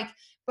 It's like,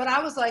 but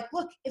I was like,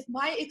 look, if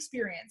my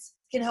experience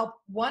can help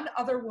one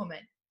other woman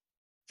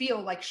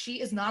feel like she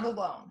is not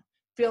alone,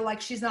 feel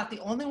like she's not the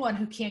only one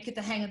who can't get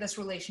the hang of this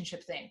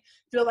relationship thing,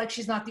 feel like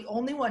she's not the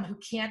only one who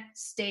can't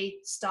stay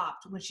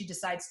stopped when she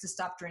decides to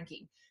stop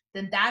drinking,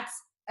 then that's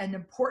an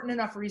important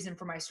enough reason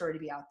for my story to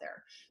be out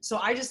there. So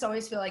I just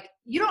always feel like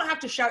you don't have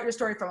to shout your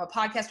story from a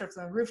podcast or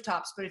from the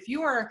rooftops, but if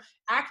you are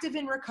active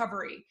in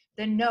recovery,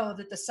 then know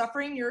that the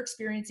suffering you're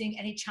experiencing,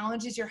 any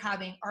challenges you're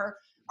having are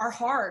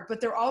hard,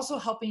 but they're also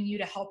helping you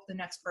to help the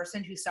next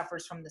person who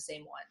suffers from the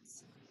same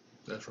ones.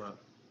 That's right.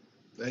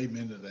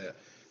 Amen to that.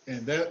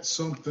 And that's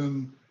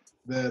something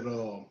that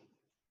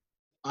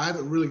I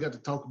haven't really got to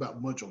talk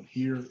about much on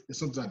here. It's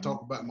something I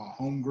talk about in my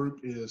home group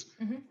is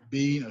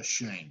being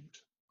ashamed.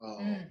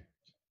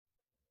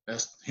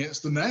 That's hence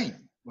the name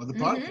of the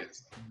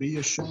podcast. Be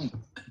ashamed.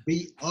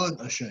 Be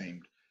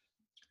unashamed.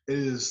 It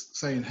is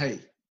saying, hey,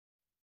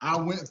 I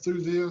went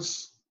through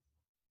this.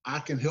 I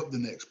can help the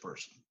next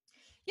person.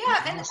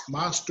 Yeah. And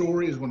my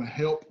story is going to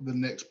help the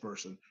next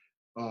person.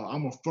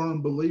 I'm a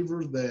firm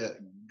believer that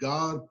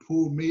God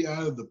pulled me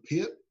out of the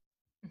pit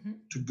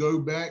to go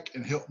back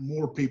and help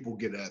more people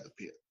get out of the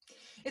pit.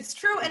 It's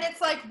true. And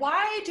it's like,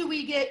 why do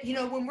we get,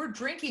 when we're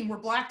drinking, we're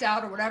blacked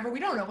out or whatever. We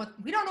don't know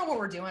what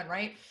we're doing.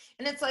 Right.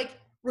 And it's like,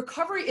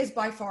 recovery is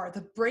by far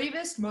the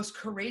bravest, most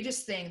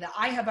courageous thing that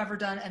I have ever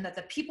done. And that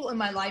the people in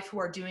my life who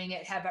are doing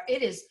it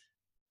it is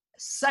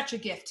such a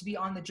gift to be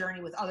on the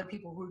journey with other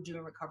people who are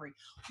doing recovery.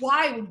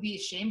 Why would we be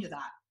ashamed of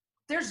that?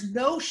 There's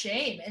no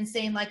shame in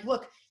saying like,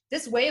 look,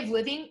 this way of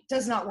living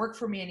does not work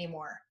for me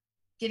anymore.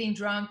 Getting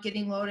drunk,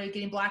 getting loaded,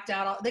 getting blacked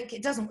out.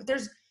 It doesn't,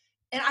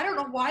 and I don't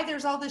know why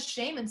there's all this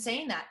shame in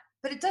saying that,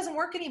 but it doesn't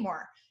work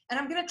anymore. And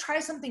I'm going to try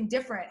something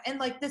different. And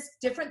like this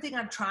different thing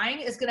I'm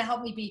trying is going to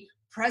help me be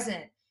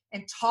present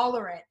and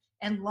tolerant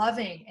and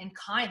loving and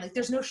kind. Like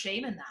there's no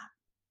shame in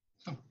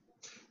that.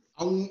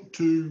 I want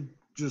to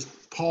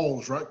just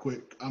pause right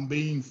quick. I'm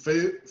being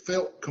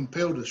felt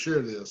compelled to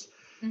share this.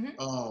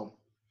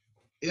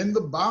 In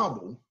the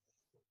Bible,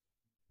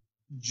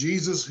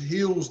 Jesus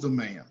heals the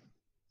man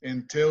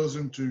and tells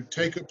him to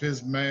take up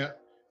his mat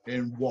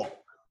and walk.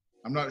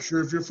 I'm not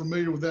sure if you're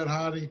familiar with that,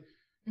 Heidi,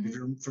 if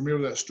you're familiar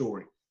with that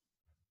story.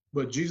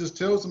 But Jesus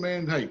tells the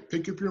man, hey,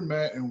 pick up your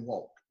mat and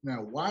walk.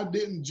 Now, why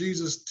didn't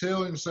Jesus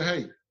tell him, say,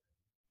 hey,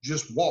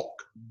 just walk,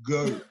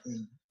 go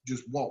and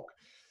just walk?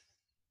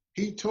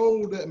 He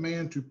told that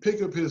man to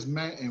pick up his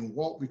mat and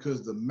walk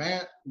because the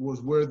mat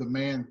was where the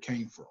man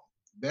came from.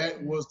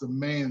 That was the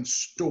man's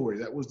story.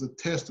 That was the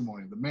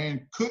testimony. The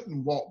man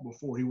couldn't walk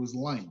before he was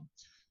lame.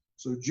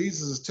 So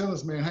Jesus is telling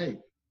this man, hey,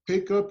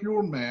 pick up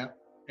your mat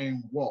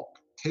and walk.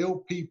 Tell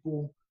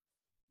people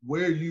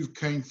where you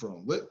came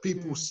from. Let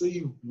people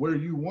see where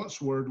you once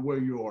were to where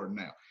you are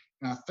now.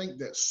 And I think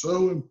that's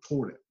so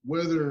important,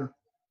 whether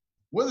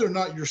or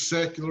not you're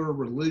secular,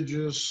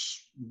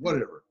 religious,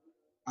 whatever.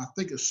 I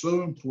think it's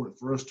so important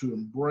for us to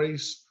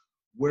embrace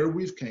where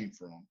we've came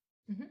from,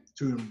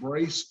 to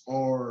embrace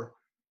our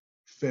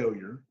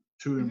failure,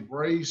 to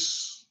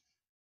embrace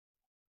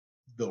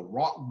the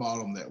rock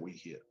bottom that we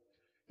hit,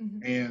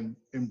 and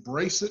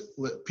embrace it,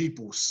 let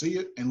people see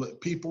it, and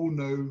let people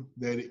know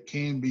that it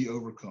can be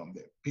overcome,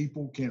 that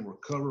people can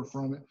recover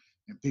from it,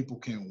 and people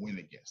can win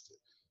against it.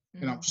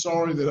 And I'm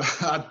sorry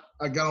that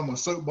I got on my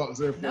soapbox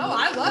there. No,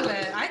 I love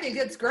it. I think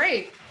it's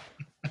great.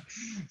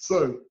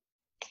 So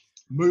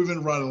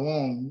moving right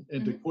along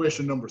into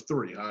question number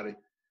 3, Heidi,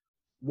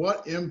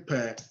 what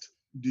impact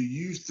do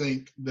you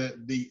think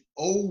that the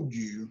old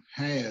you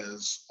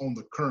has on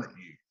the current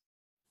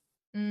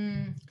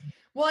you?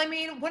 Well, I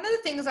mean, one of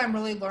the things I'm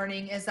really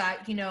learning is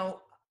that, you know,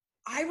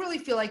 I really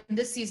feel like in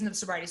this season of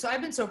sobriety, so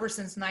I've been sober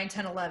since 9,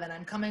 10, 11.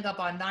 I'm coming up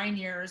on 9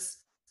 years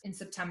in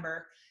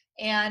September.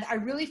 And I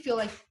really feel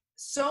like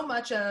so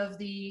much of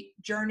the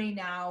journey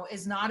now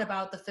is not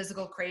about the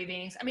physical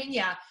cravings. I mean,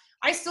 yeah,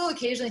 I still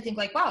occasionally think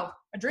like, wow,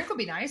 a drink would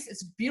be nice.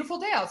 It's a beautiful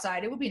day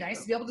outside. It would be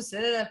nice to be able to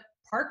sit at a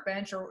park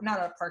bench, or not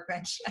a park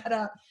bench,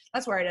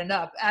 that's where I'd end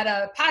up, at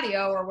a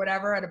patio or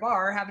whatever, at a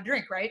bar, have a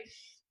drink, right?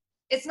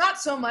 It's not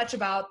so much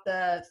about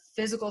the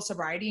physical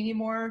sobriety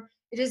anymore.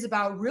 It is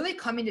about really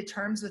coming to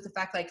terms with the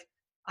fact, like,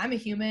 I'm a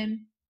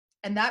human,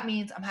 and that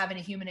means I'm having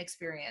a human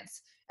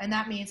experience. And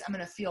that means I'm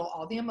going to feel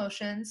all the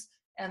emotions,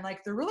 and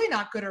like, they're really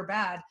not good or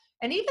bad.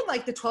 And even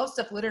like the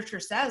 12-step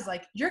literature says,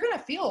 like, you're going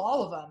to feel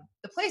all of them.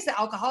 The place that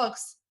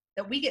alcoholics,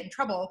 that we get in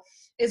trouble,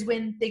 is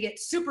when they get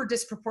super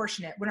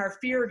disproportionate, when our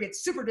fear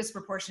gets super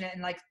disproportionate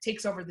and like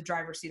takes over the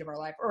driver's seat of our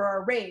life, or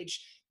our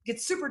rage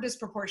gets super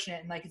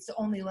disproportionate and like it's the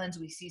only lens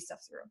we see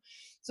stuff through.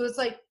 So it's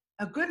like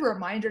a good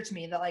reminder to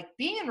me that like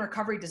being in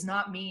recovery does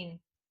not mean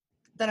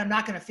that I'm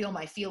not going to feel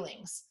my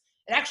feelings.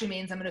 It actually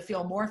means I'm going to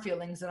feel more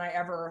feelings than I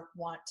ever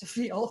want to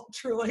feel,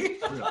 truly.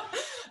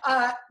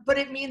 Yeah. But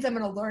it means I'm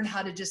going to learn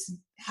how to just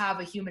have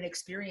a human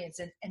experience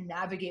and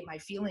navigate my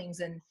feelings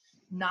and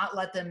not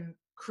let them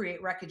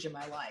create wreckage in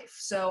my life.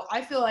 So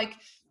I feel like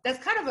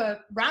that's kind of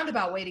a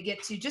roundabout way to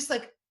get to just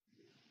like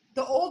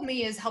the old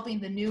me is helping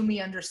the new me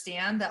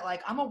understand that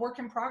like I'm a work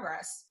in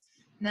progress,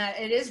 and that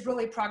it is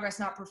really progress,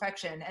 not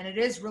perfection. And it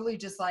is really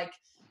just like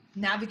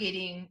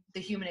navigating the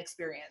human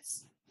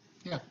experience.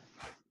 Yeah,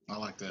 I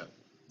like that.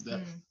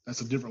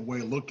 That's a different way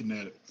of looking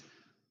at it.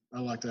 I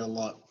like that a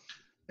lot.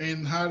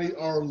 And Heidi,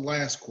 our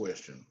last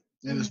question,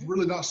 and it's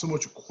really not so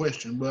much a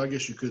question, but I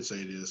guess you could say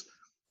it is.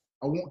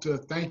 I want to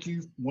thank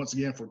you once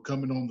again for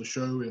coming on the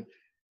show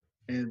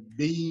and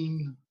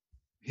being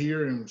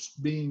here and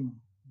being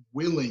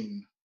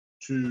willing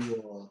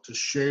to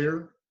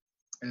share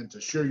and to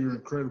share your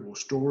incredible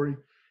story,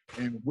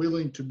 and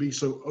willing to be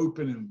so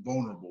open and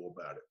vulnerable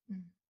about it.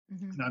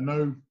 And I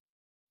know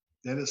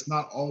that it's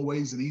not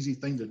always an easy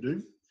thing to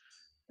do.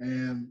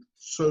 And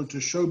so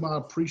to show my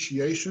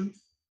appreciation,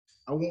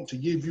 I want to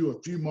give you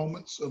a few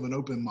moments of an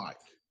open mic.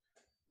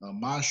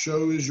 My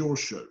show is your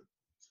show.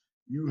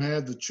 You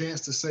have the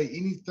chance to say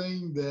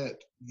anything that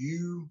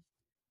you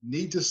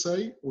need to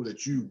say or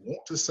that you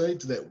want to say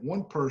to that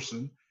one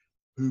person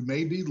who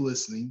may be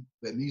listening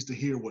that needs to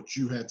hear what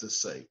you had to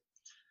say.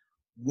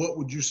 What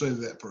would you say to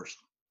that person?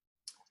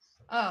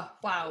 Oh,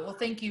 wow. Well,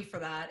 thank you for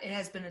that. It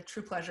has been a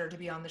true pleasure to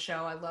be on the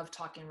show. I love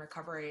talking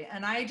recovery.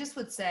 And I just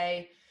would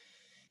say,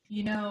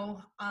 you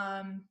know,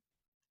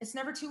 it's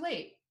never too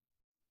late.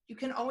 You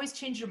can always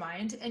change your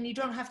mind, and you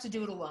don't have to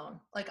do it alone.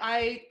 Like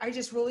I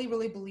just really,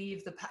 really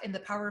believe in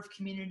the power of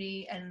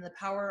community and the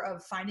power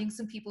of finding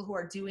some people who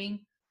are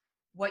doing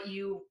what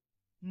you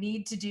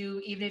need to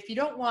do, even if you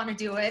don't want to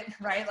do it,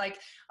 right? Like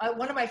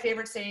one of my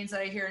favorite sayings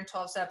that I hear in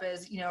 12-step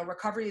is, you know,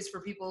 recovery is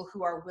for people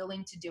who are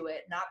willing to do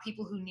it, not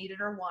people who need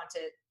it or want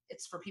it.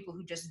 It's for people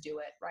who just do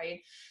it, right?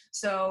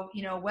 So,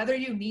 you know, whether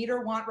you need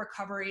or want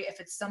recovery, if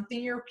it's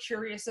something you're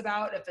curious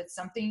about, if it's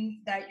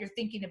something that you're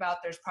thinking about,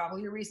 there's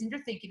probably a reason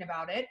you're thinking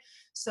about it.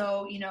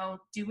 So, you know,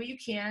 do what you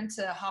can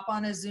to hop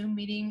on a Zoom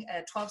meeting,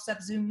 a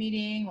 12-step Zoom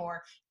meeting,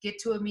 or get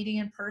to a meeting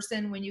in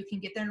person when you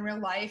can get there in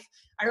real life.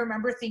 I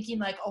remember thinking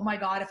like, oh my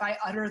God, if I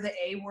utter the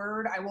A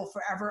word,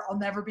 I'll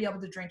never be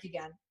able to drink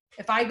again.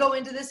 If I go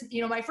into this,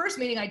 you know, my first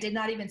meeting, I did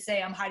not even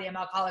say I'm Heidi, I'm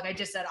alcoholic. I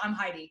just said, I'm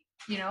Heidi,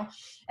 you know,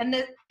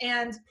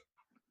 and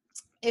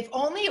if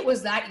only it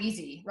was that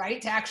easy,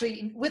 right? To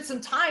actually, with some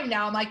time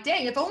now, I'm like,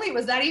 dang, if only it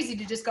was that easy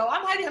to just go,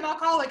 I'm Heidi, I'm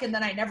alcoholic, and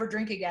then I never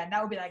drink again.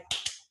 That would be like,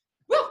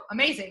 woo,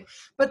 amazing.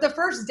 But the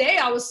first day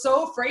I was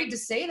so afraid to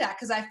say that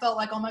because I felt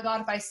like, oh my God,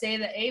 if I say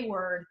the A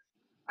word,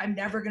 I'm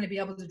never going to be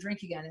able to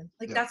drink again. And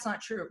like, that's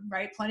not true,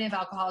 right? Plenty of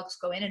alcoholics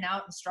go in and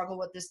out and struggle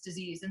with this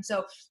disease. And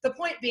so the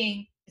point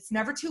being, it's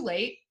never too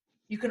late.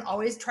 You can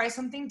always try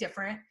something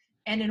different.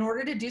 And in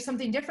order to do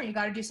something different, you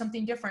got to do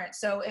something different.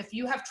 So if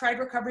you have tried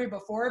recovery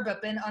before,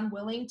 but been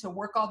unwilling to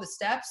work all the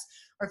steps,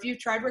 or if you've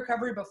tried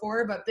recovery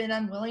before, but been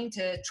unwilling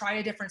to try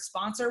a different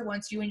sponsor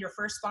once you and your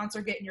first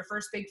sponsor get in your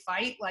first big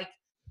fight, like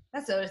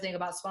that's the other thing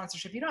about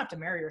sponsorship. You don't have to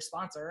marry your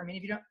sponsor. I mean,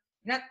 if you're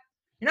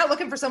not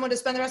looking for someone to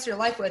spend the rest of your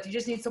life with, you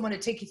just need someone to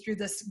take you through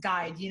this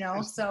guide, you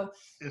know? So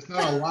it's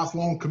not a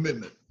lifelong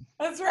commitment.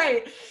 That's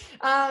right.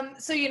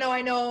 So, you know,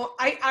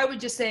 I would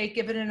just say,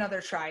 give it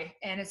another try,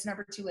 and it's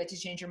never too late to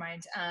change your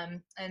mind.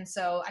 And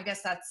so I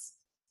guess that's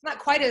not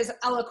quite as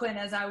eloquent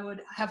as I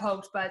would have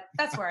hoped, but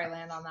that's where I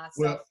land on that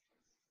stuff. Well,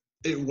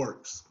 it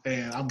works.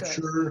 And I'm Good.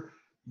 sure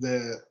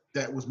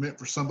that was meant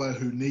for somebody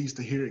who needs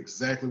to hear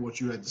exactly what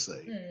you had to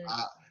say.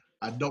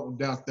 I don't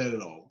doubt that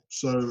at all.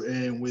 So,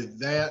 and with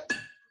that,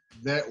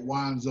 that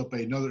winds up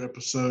another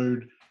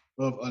episode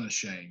of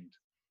Unashamed.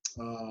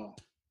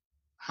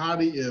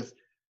 Heidi, if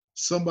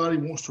somebody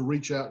wants to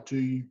reach out to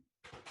you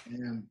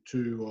and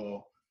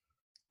to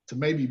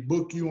maybe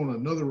book you on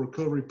another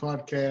recovery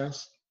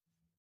podcast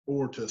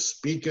or to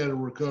speak at a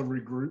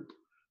recovery group,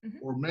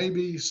 or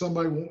maybe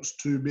somebody wants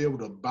to be able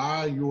to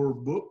buy your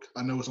book.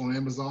 I know it's on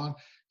Amazon.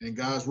 And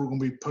guys, we're going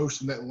to be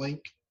posting that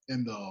link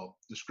in the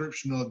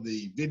description of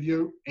the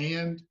video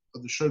and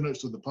of the show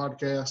notes of the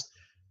podcast.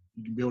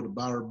 You can be able to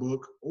buy our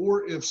book.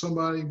 Or if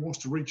somebody wants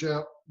to reach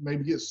out,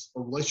 maybe get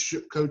a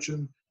relationship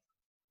coaching,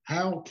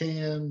 how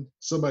can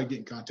somebody get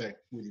in contact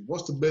with you?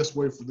 What's the best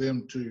way for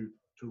them to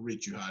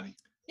reach you, Heidi?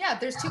 Yeah,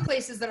 there's two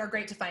places that are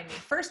great to find me.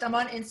 First, I'm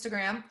on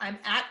Instagram. I'm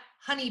at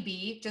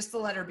honeybee, just the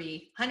letter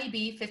B,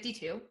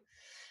 honeybee52.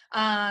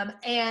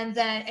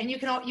 And you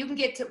can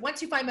get to,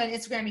 once you find me on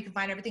Instagram, you can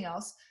find everything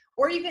else,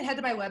 or you can head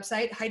to my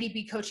website,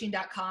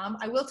 HeidiBcoaching.com.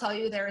 I will tell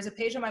you, there is a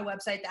page on my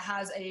website that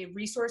has a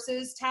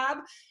resources tab.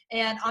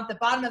 And on the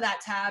bottom of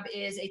that tab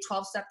is a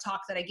 12-step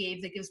talk that I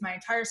gave that gives my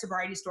entire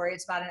sobriety story.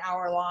 It's about an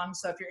hour long.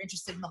 So if you're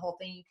interested in the whole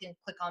thing, you can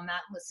click on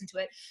that and listen to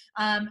it.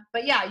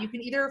 But yeah, you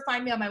can either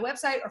find me on my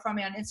website or find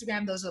me on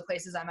Instagram. Those are the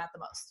places I'm at the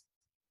most.